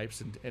militia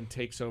types and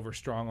takes over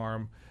strong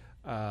arm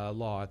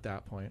law at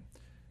that point.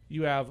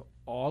 You have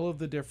all of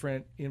the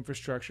different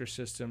infrastructure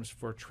systems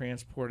for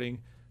transporting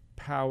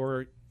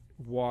power,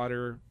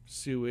 water,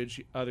 sewage,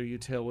 other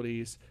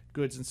utilities,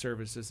 goods and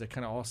services that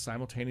kind of all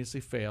simultaneously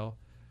fail.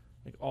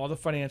 Like all the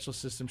financial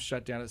systems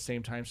shut down at the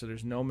same time, so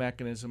there's no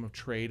mechanism of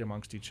trade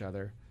amongst each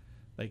other.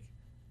 Like,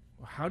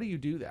 how do you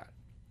do that?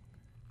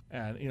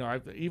 And, you know,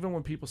 even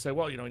when people say,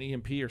 well, you know, an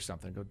EMP or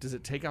something, go, does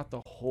it take out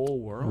the whole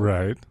world?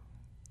 Right.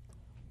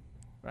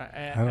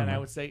 And I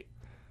would say,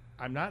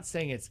 I'm not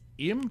saying it's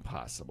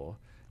impossible.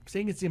 I'm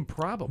saying it's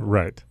improbable.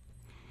 Right.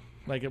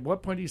 Like, at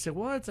what point do you say,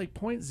 well, it's like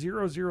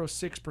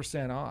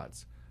 0.006%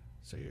 odds?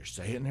 So you're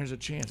saying there's a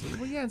chance.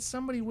 Well, yeah, and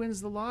somebody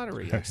wins the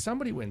lottery. Like,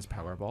 somebody wins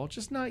Powerball,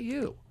 just not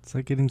you. It's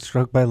like getting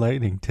struck by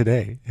lightning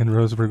today in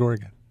Roseburg,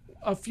 Oregon.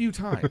 A few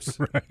times,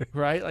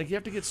 right? Like, you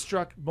have to get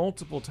struck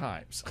multiple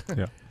times.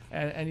 Yeah.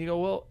 And you go,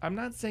 well, I'm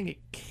not saying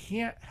it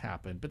can't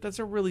happen, but that's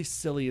a really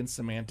silly and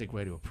semantic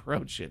way to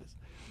approach it.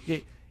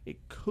 It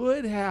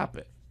could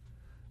happen,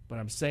 but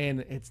I'm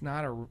saying it's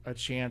not a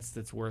chance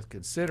that's worth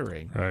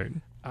considering.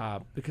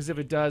 Right. Because if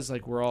it does,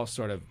 like, we're all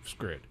sort of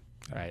screwed,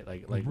 right?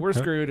 Like we're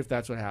screwed if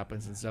that's what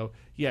happens. And so,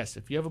 yes,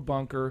 if you have a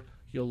bunker,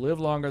 you'll live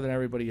longer than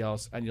everybody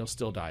else, and you'll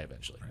still die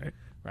eventually.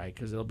 Right?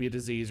 Because it'll be a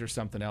disease or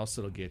something else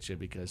that'll get you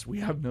because we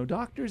have no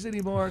doctors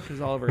anymore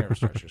because all of our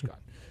infrastructure's gone.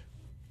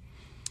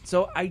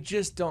 So I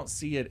just don't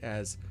see it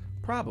as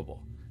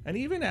probable. And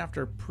even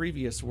after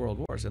previous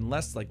world wars,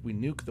 unless like we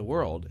nuke the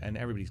world and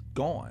everybody's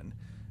gone,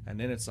 and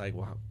then it's like,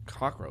 well,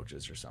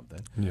 cockroaches or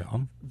something,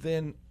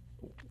 then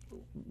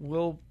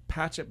we'll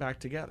patch it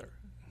back together.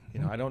 You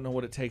know, I don't know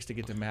what it takes to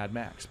get to Mad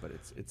Max, but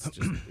it's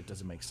just, it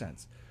doesn't make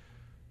sense.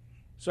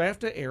 So I have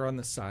to err on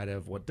the side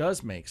of what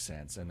does make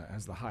sense and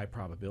has the high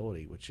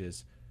probability, which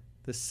is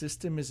the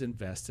system is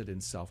invested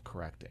in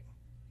self-correcting.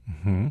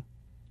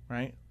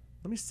 Right?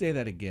 Let me say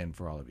that again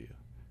for all of you.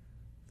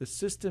 The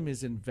system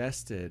is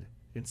invested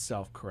in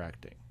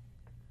self-correcting.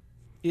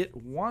 It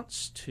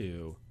wants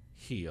to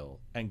heal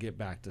and get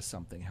back to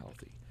something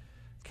healthy.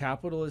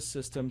 Capitalist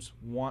systems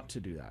want to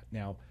do that.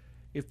 Now,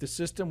 if the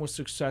system was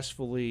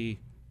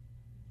successfully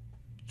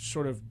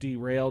sort of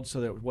derailed so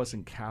that it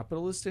wasn't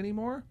capitalist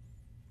anymore,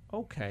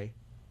 okay,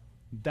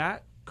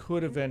 that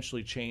could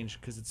eventually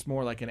change because it's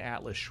more like an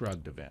Atlas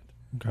Shrugged event.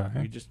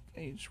 Okay. You just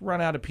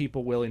run out of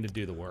people willing to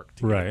do the work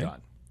to get it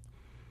done.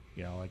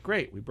 You know, like,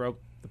 great, we broke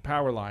the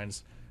power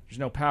lines. There's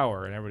no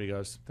power. And everybody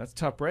goes, that's a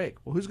tough break.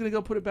 Well, who's going to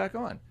go put it back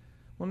on?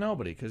 Well,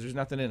 nobody, because there's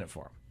nothing in it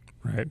for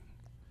them.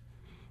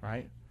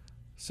 Right?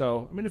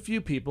 So, I mean, a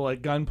few people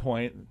at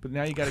gunpoint, but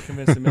now you got to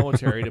convince the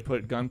military to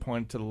put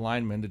gunpoint to the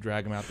linemen to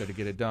drag them out there to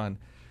get it done.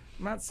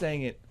 I'm not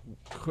saying it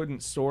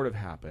couldn't sort of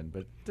happen,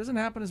 but it doesn't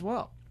happen as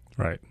well.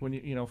 Right. When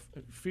you know,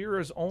 fear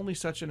is only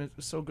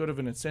so good of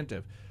an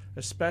incentive,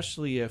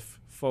 especially if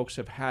folks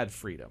have had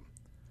freedom.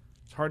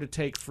 It's hard to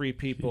take free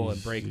people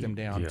and break them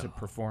down to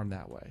perform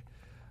that way.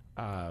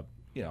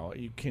 You know,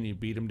 can you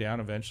beat them down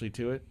eventually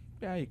to it?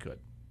 Yeah, you could.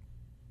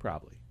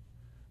 Probably.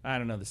 I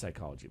don't know the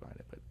psychology behind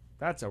it, but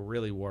that's a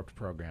really warped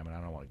program, and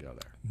I don't want to go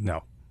there.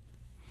 No.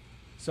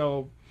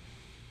 So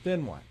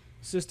then what?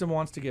 System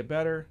wants to get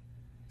better.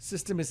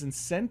 System is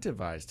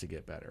incentivized to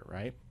get better,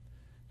 right?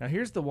 Now,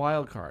 here's the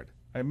wild card.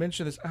 I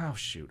mentioned this. Oh,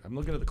 shoot. I'm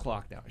looking at the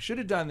clock now. I should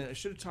have done that. I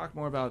should have talked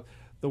more about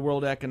the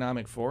World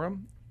Economic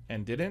Forum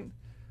and didn't.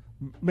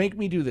 Make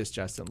me do this,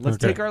 Justin. Let's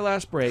take our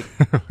last break.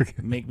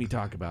 Make me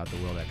talk about the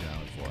World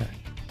Economic Forum.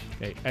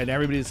 Okay. And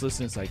everybody that's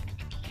listening is like,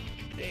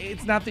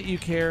 it's not that you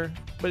care,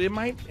 but it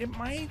might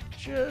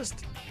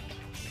just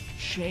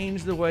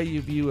change the way you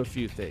view a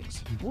few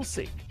things. We'll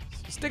see.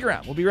 Stick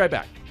around. We'll be right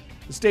back.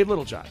 This is Dave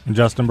Littlejohn. And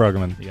Justin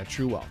Bruggeman. You got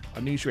True Wealth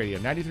on News Radio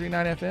 93.9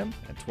 FM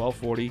and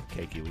 1240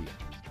 KQEN.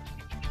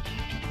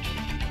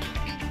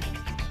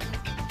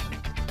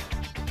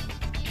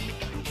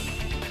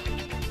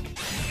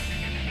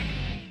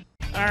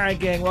 All right,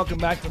 gang, welcome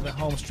back to the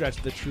home stretch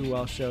of the True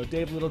Wealth Show.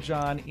 Dave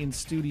Littlejohn in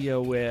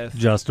studio with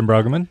Justin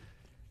Bruggeman.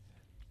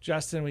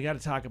 Justin, we got to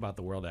talk about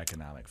the World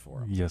Economic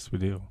Forum. Yes, we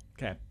do.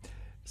 Okay.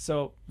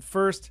 So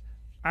first,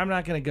 I'm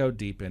not going to go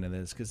deep into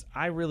this because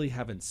I really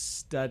haven't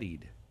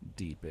studied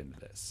deep into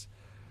this.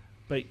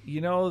 But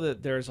you know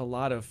that there's a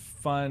lot of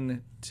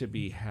fun to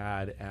be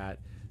had at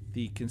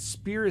the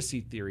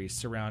conspiracy theories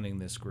surrounding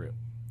this group.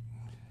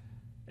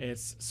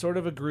 It's sort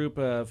of a group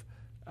of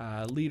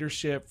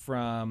leadership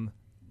from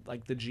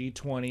like the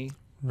G20,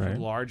 the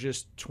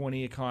largest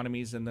 20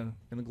 economies in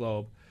the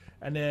globe,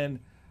 and then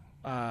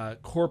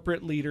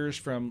corporate leaders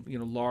from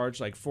large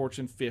like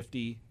Fortune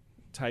 50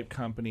 type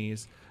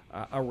companies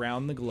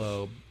around the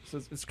globe.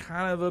 So it's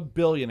kind of a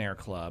billionaire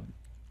club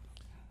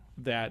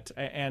that,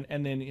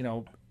 and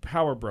then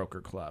power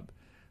broker club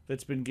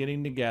that's been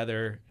getting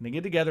together, and they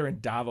get together in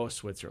Davos,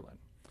 Switzerland.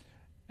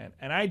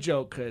 And I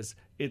joke because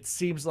it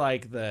seems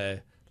like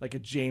a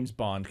James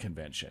Bond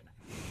convention.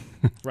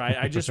 right?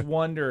 I just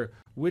wonder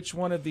which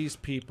one of these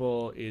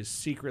people is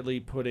secretly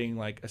putting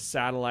like a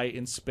satellite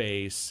in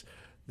space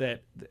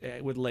that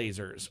with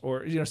lasers,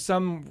 or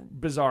some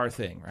bizarre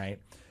thing, right?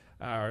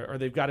 Or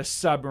they've got a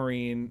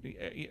submarine.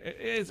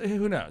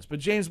 Who knows? But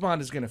James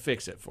Bond is going to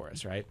fix it for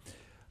us, right?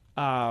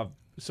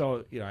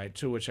 So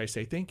to which I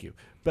say thank you.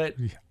 But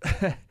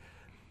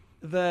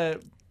the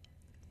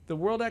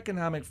World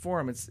Economic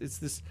Forum, it's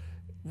this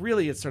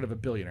really, it's sort of a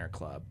billionaire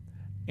club.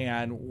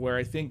 And where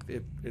I think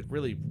it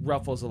really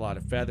ruffles a lot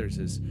of feathers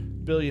is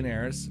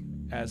billionaires,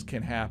 as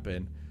can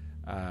happen,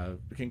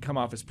 can come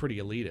off as pretty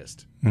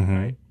elitist,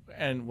 right?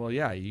 And, well,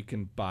 yeah, you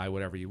can buy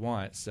whatever you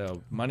want,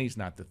 so money's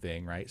not the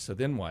thing, right? So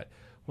then what?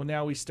 Well,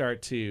 now we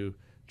start to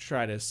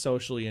try to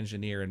socially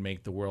engineer and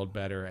make the world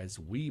better as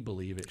we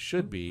believe it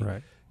should be,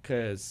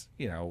 because,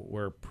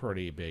 we're a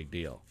pretty big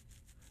deal.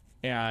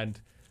 And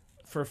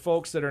for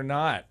folks that are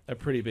not a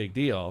pretty big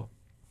deal,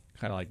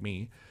 kind of like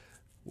me,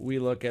 we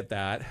look at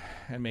that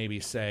and maybe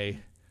say,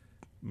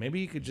 maybe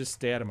you could just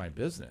stay out of my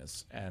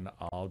business and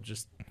I'll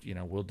just,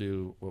 we'll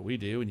do what we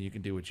do and you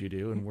can do what you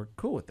do and we're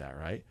cool with that,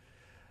 right?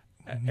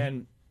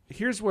 And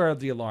here's where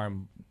the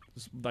alarm,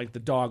 like the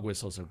dog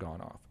whistles have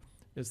gone off,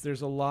 is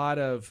there's a lot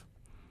of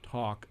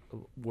talk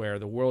where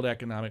the World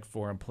Economic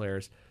Forum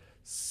players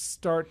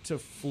start to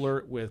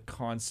flirt with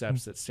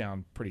concepts that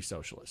sound pretty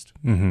socialist,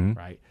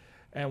 right?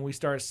 And we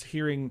start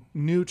hearing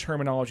new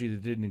terminology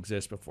that didn't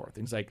exist before,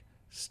 things like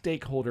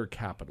stakeholder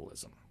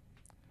capitalism.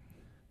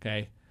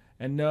 Okay?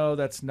 And no,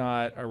 that's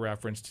not a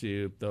reference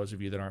to those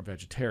of you that aren't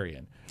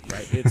vegetarian,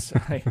 right? It's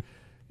like,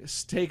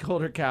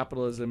 stakeholder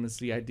capitalism is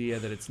the idea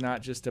that it's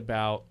not just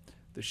about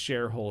the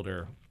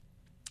shareholder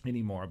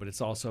anymore, but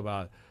it's also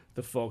about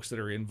the folks that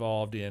are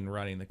involved in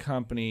running the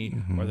company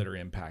or that are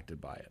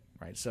impacted by it,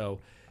 right? So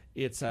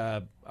it's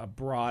a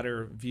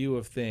broader view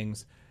of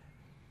things.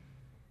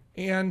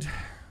 And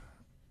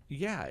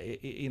yeah,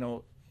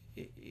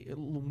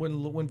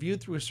 when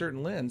viewed through a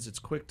certain lens, it's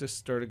quick to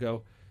start to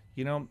go,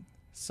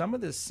 some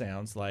of this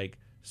sounds like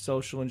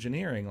social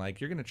engineering, like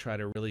you're going to try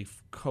to really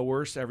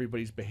coerce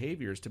everybody's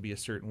behaviors to be a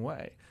certain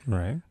way.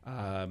 Right.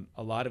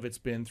 A lot of it's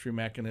been through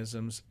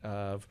mechanisms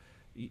of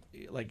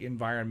like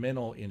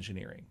environmental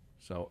engineering.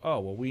 So,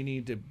 we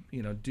need to,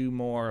 do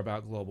more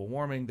about global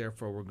warming,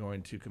 therefore we're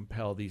going to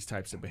compel these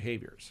types of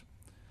behaviors.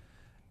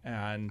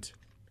 And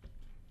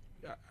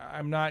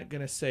I'm not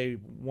going to say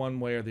one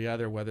way or the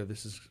other whether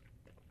this is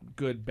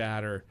good,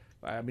 bad, or,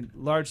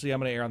 largely I'm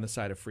going to err on the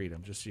side of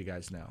freedom, just so you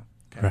guys know.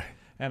 Okay? Right.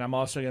 And I'm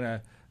also going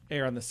to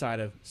err on the side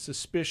of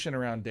suspicion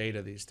around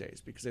data these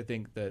days, because I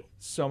think that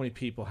so many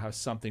people have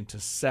something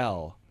to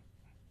sell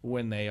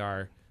when they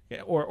are,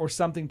 or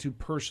something to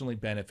personally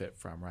benefit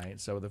from, right?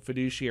 So the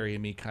fiduciary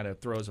in me kind of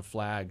throws a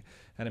flag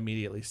and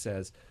immediately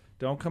says,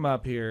 don't come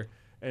up here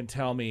and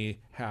tell me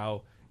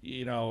how,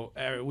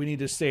 we need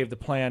to save the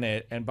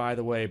planet, and by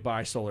the way,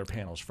 buy solar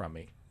panels from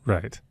me.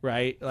 Right.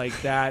 Right? Like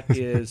that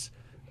is,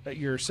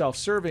 you're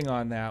self-serving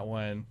on that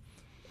one.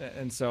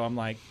 And so I'm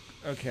like,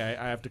 okay,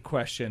 I have to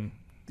question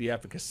the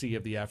efficacy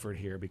of the effort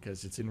here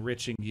because it's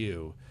enriching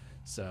you.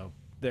 So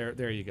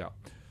there you go.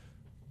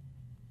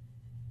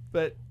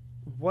 But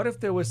what if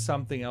there was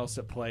something else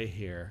at play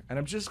here? And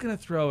I'm just going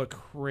to throw a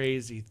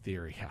crazy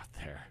theory out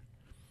there.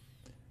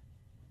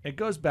 It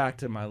goes back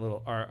to my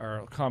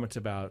our comments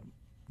about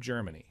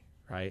Germany,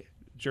 right?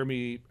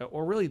 Germany,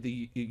 or really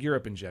the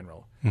Europe in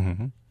general,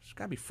 it's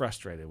got to be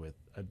frustrated with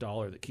a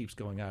dollar that keeps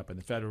going up and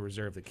the Federal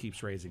Reserve that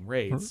keeps raising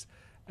rates.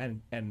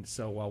 And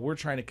so while we're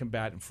trying to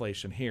combat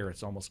inflation here,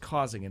 it's almost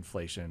causing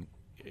inflation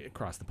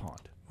across the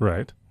pond.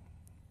 Right.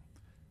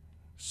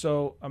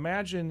 So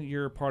imagine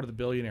you're part of the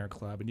billionaire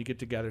club and you get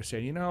together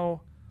saying,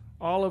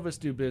 all of us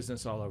do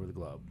business all over the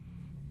globe.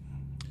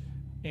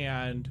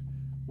 And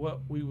what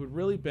we would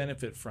really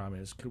benefit from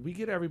is, could we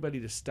get everybody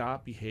to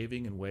stop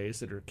behaving in ways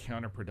that are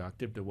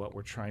counterproductive to what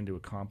we're trying to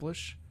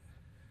accomplish?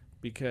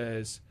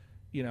 Because,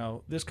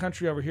 this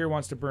country over here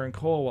wants to burn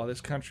coal while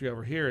this country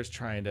over here is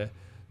trying to,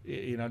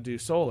 do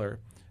solar.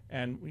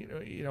 And,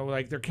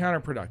 like they're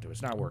counterproductive.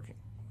 It's not working.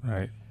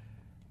 Right.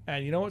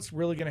 And you know what's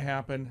really going to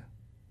happen?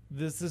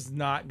 This is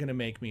not going to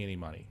make me any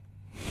money.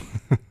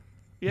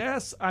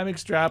 Yes, I'm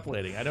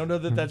extrapolating. I don't know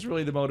that that's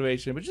really the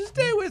motivation, but just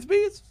stay with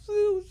me.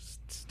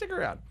 Stick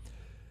around.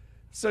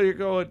 So you're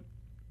going,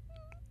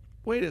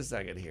 wait a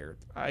second here.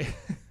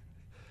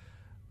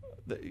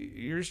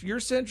 Your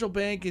central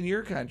bank in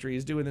your country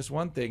is doing this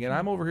one thing, and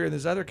I'm over here in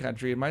this other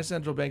country, and my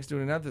central bank's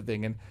doing another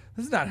thing, and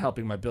this is not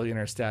helping my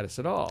billionaire status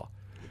at all.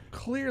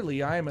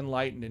 Clearly, I am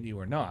enlightened and you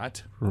are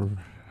not.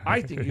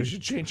 I think you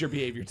should change your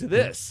behavior to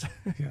this.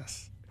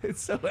 Yes. And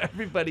so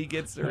everybody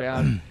gets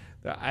around.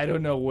 I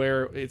don't know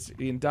where it's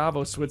in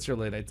Davos,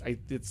 Switzerland.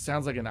 It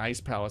sounds like an ice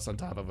palace on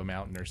top of a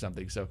mountain or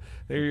something. So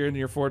there you're in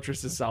your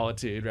fortress of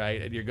solitude,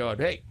 right? And you're going,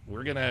 hey,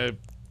 we're going to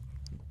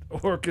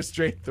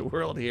orchestrate the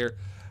world here.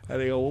 And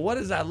they go, well, what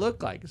does that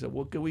look like? So,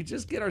 well, can we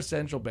just get our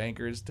central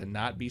bankers to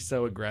not be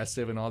so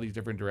aggressive in all these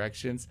different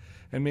directions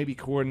and maybe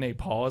coordinate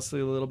policy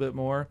a little bit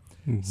more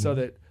so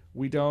that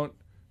we don't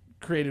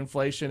create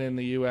inflation in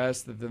the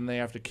U.S. that then they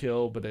have to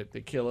kill, but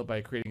they kill it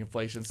by creating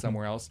inflation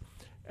somewhere else.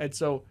 And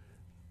so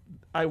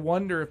I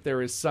wonder if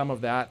there is some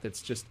of that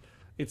that's just,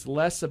 it's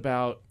less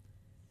about,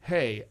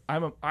 hey,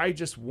 I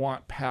just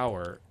want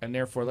power, and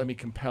therefore let me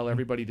compel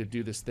everybody to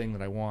do this thing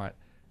that I want.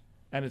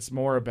 And it's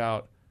more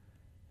about,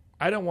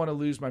 I don't want to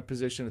lose my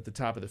position at the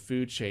top of the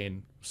food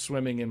chain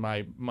swimming in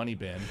my money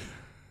bin.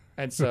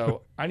 And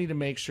so I need to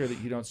make sure that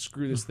you don't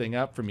screw this thing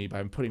up for me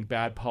by putting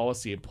bad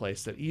policy in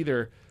place that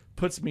either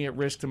puts me at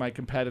risk to my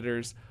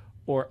competitors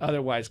or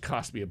otherwise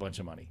costs me a bunch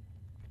of money.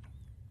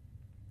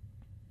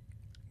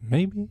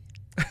 Maybe.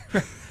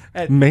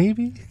 And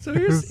Maybe. so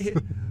here's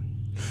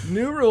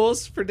new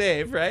rules for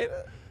Dave, right?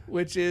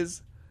 Which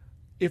is,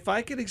 if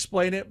I can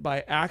explain it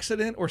by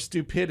accident or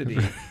stupidity,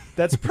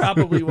 that's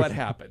probably what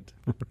happened.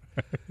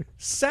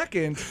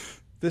 Second,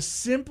 the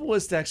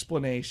simplest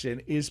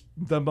explanation is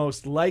the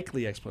most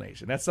likely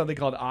explanation. That's something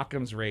called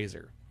Occam's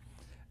razor.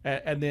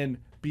 And then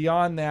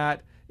beyond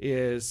that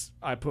is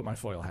I put my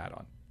foil hat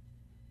on.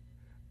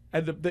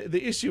 And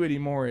the issue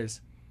anymore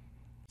is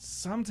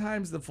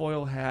sometimes the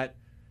foil hat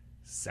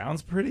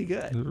sounds pretty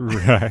good.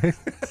 Right.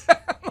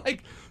 I'm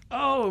like,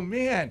 oh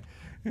man.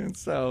 And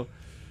so,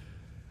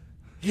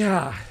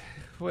 yeah,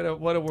 what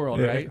a world,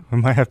 Yeah, right? we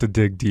might have to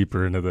dig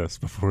deeper into this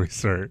before we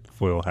start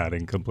foil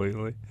hatting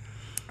completely.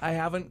 I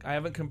haven't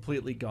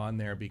completely gone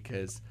there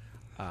because,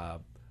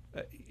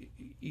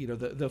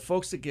 the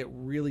folks that get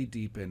really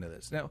deep into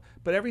this now,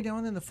 but every now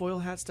and then the foil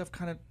hat stuff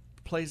kind of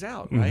plays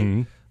out, right?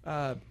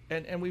 Mm-hmm.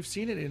 And we've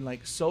seen it in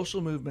like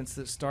social movements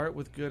that start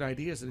with good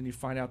ideas, and then you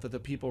find out that the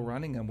people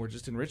running them were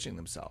just enriching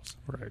themselves,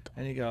 Right.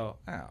 and you go,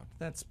 oh,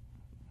 that's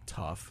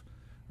tough,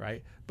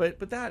 right? But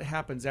that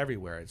happens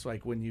everywhere. It's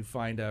like when you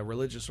find a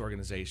religious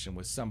organization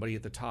with somebody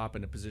at the top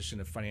in a position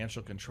of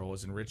financial control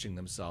is enriching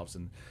themselves,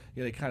 and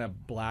they kind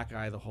of black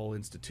eye the whole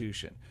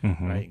institution,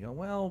 right? You go,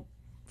 well,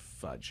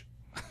 fudge.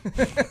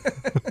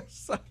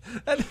 So,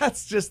 and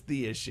that's just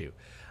the issue.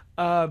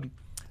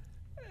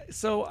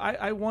 So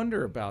I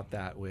wonder about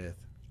that with,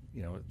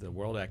 the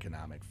World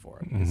Economic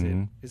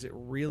Forum. Is it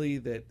really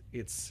that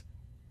it's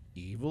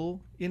evil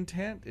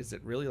intent? Is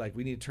it really like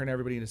we need to turn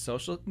everybody into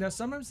social? Now,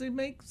 sometimes they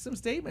make some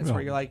statements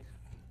where you're like,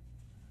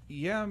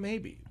 yeah,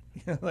 maybe.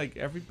 Like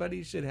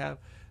everybody should have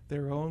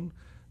their own,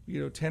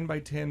 10 by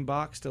 10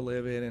 box to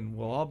live in, and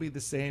we'll all be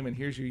the same, and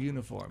here's your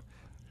uniform.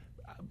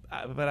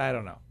 But I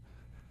don't know.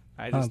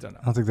 I just don't know.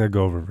 I don't think that'd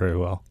go over very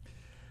well.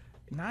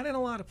 Not in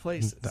a lot of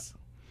places.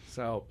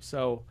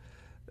 So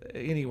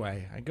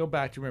anyway, I go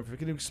back to remember, if we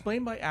can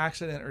explain by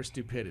accident or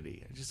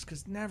stupidity, just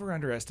because never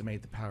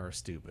underestimate the power of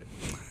stupid.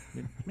 I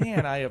mean,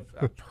 man, I have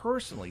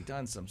personally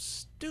done some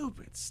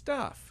stupid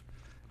stuff,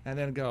 and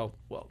then go,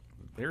 well,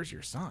 there's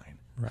your sign.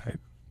 Right.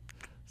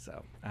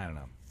 So I don't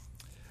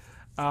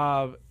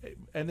know.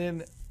 And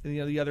then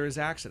the other is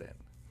accident.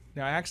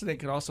 Now, accident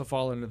can also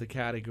fall into the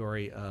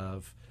category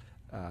of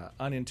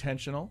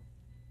unintentional.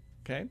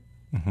 Okay.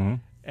 Mm-hmm.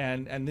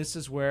 And this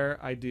is where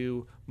I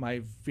do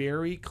my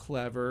very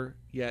clever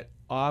yet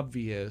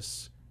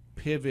obvious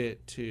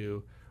pivot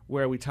to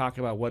where we talk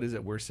about what is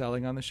it we're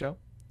selling on the show.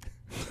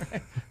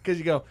 Because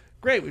you go,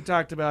 great, we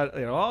talked about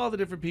all the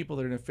different people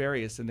that are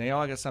nefarious, and they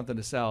all got something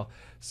to sell.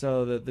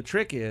 So the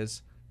trick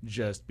is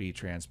just be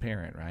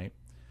transparent, right?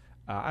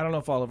 I don't know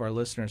if all of our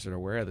listeners are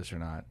aware of this or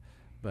not,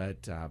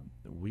 but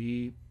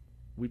we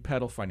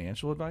peddle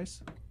financial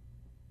advice.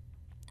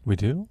 We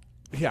do?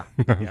 Yeah,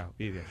 yeah,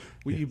 we do.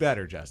 You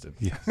better, Justin.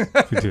 Yes,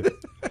 we do.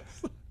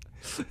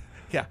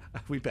 Yeah,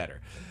 we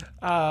better.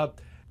 And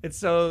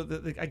so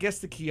I guess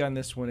the key on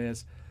this one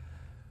is,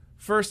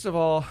 first of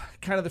all,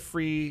 kind of the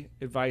free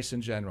advice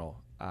in general.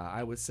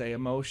 I would say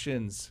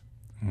emotions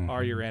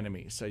are your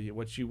enemy. So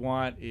what you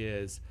want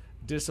is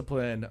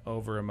discipline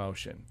over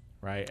emotion,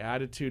 right?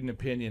 Attitude and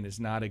opinion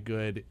is not a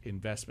good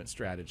investment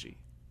strategy.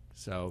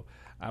 So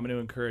I'm going to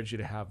encourage you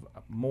to have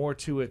more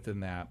to it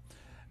than that.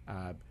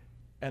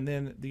 And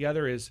then the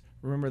other is,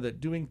 remember that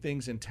doing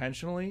things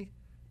intentionally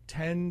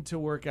tend to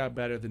work out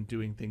better than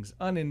doing things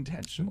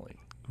unintentionally.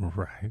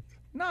 Right.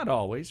 Not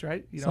always,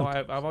 right?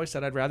 I've always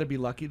said I'd rather be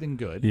lucky than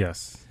good.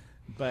 Yes.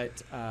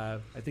 But I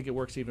think it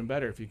works even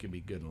better if you can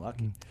be good and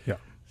lucky. Yeah.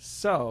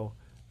 So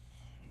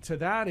to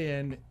that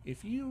end,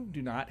 if you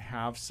do not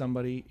have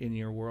somebody in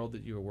your world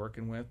that you are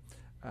working with,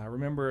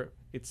 remember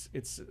it's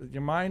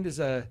your mind is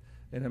an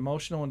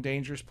emotional and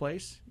dangerous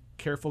place.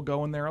 Careful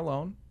going there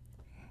alone,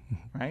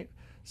 right?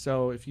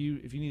 So if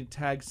you need to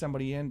tag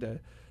somebody in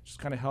to just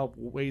kind of help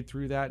wade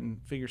through that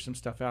and figure some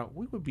stuff out,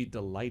 we would be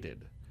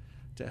delighted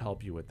to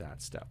help you with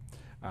that stuff.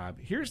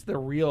 Here's the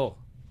real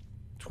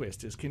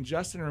twist: is can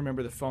Justin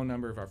remember the phone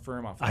number of our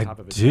firm off the top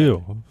of his head? I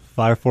do.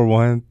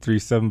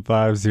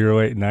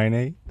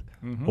 541-375-0898.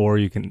 Or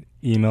you can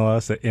email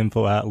us at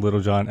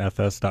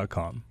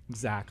info@littlejohnfs.com.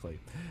 Exactly.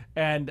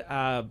 And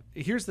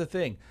here's the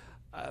thing.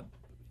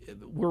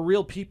 We're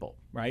real people,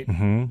 right?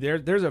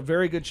 There's a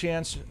very good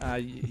chance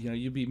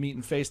you'd be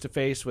meeting face to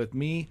face with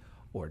me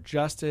or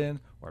Justin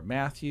or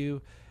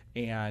Matthew,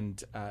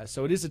 and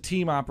so it is a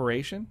team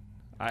operation.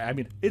 I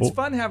mean, it's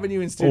fun having you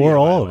in studio. Or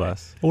all of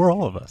us. Or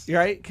all of us.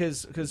 Right?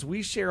 Because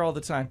we share all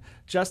the time.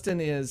 Justin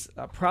is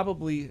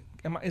probably,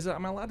 am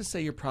I allowed to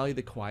say you're probably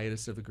the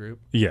quietest of the group?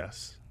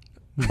 Yes.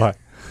 By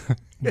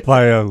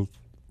a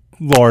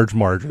large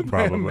margin,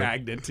 probably.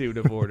 Magnitude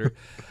of order.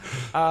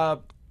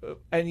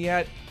 And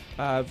yet,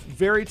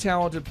 very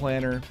talented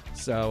planner.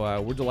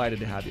 So we're delighted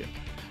to have you.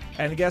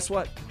 And guess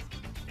what?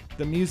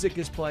 The music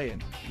is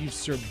playing. You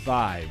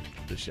survived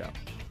the show.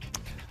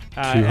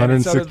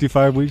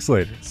 265 weeks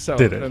later.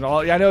 Did it. And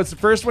I know it's the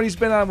first one he's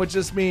been on with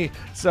just me.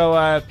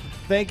 So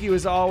thank you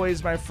as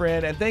always, my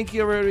friend. And thank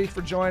you, everybody,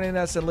 for joining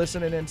us and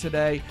listening in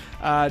today.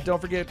 Don't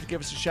forget to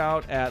give us a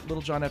shout at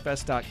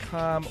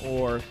littlejohnfs.com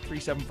or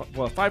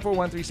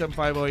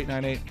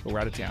 541-375-0898. We're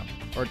out of town.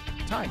 Or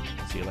time.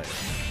 See you later.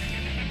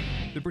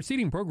 The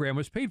preceding program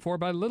was paid for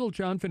by Little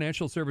John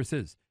Financial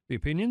Services. The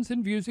opinions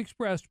and views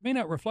expressed may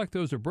not reflect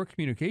those of Brooke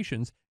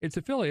Communications, its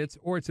affiliates,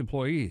 or its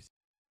employees.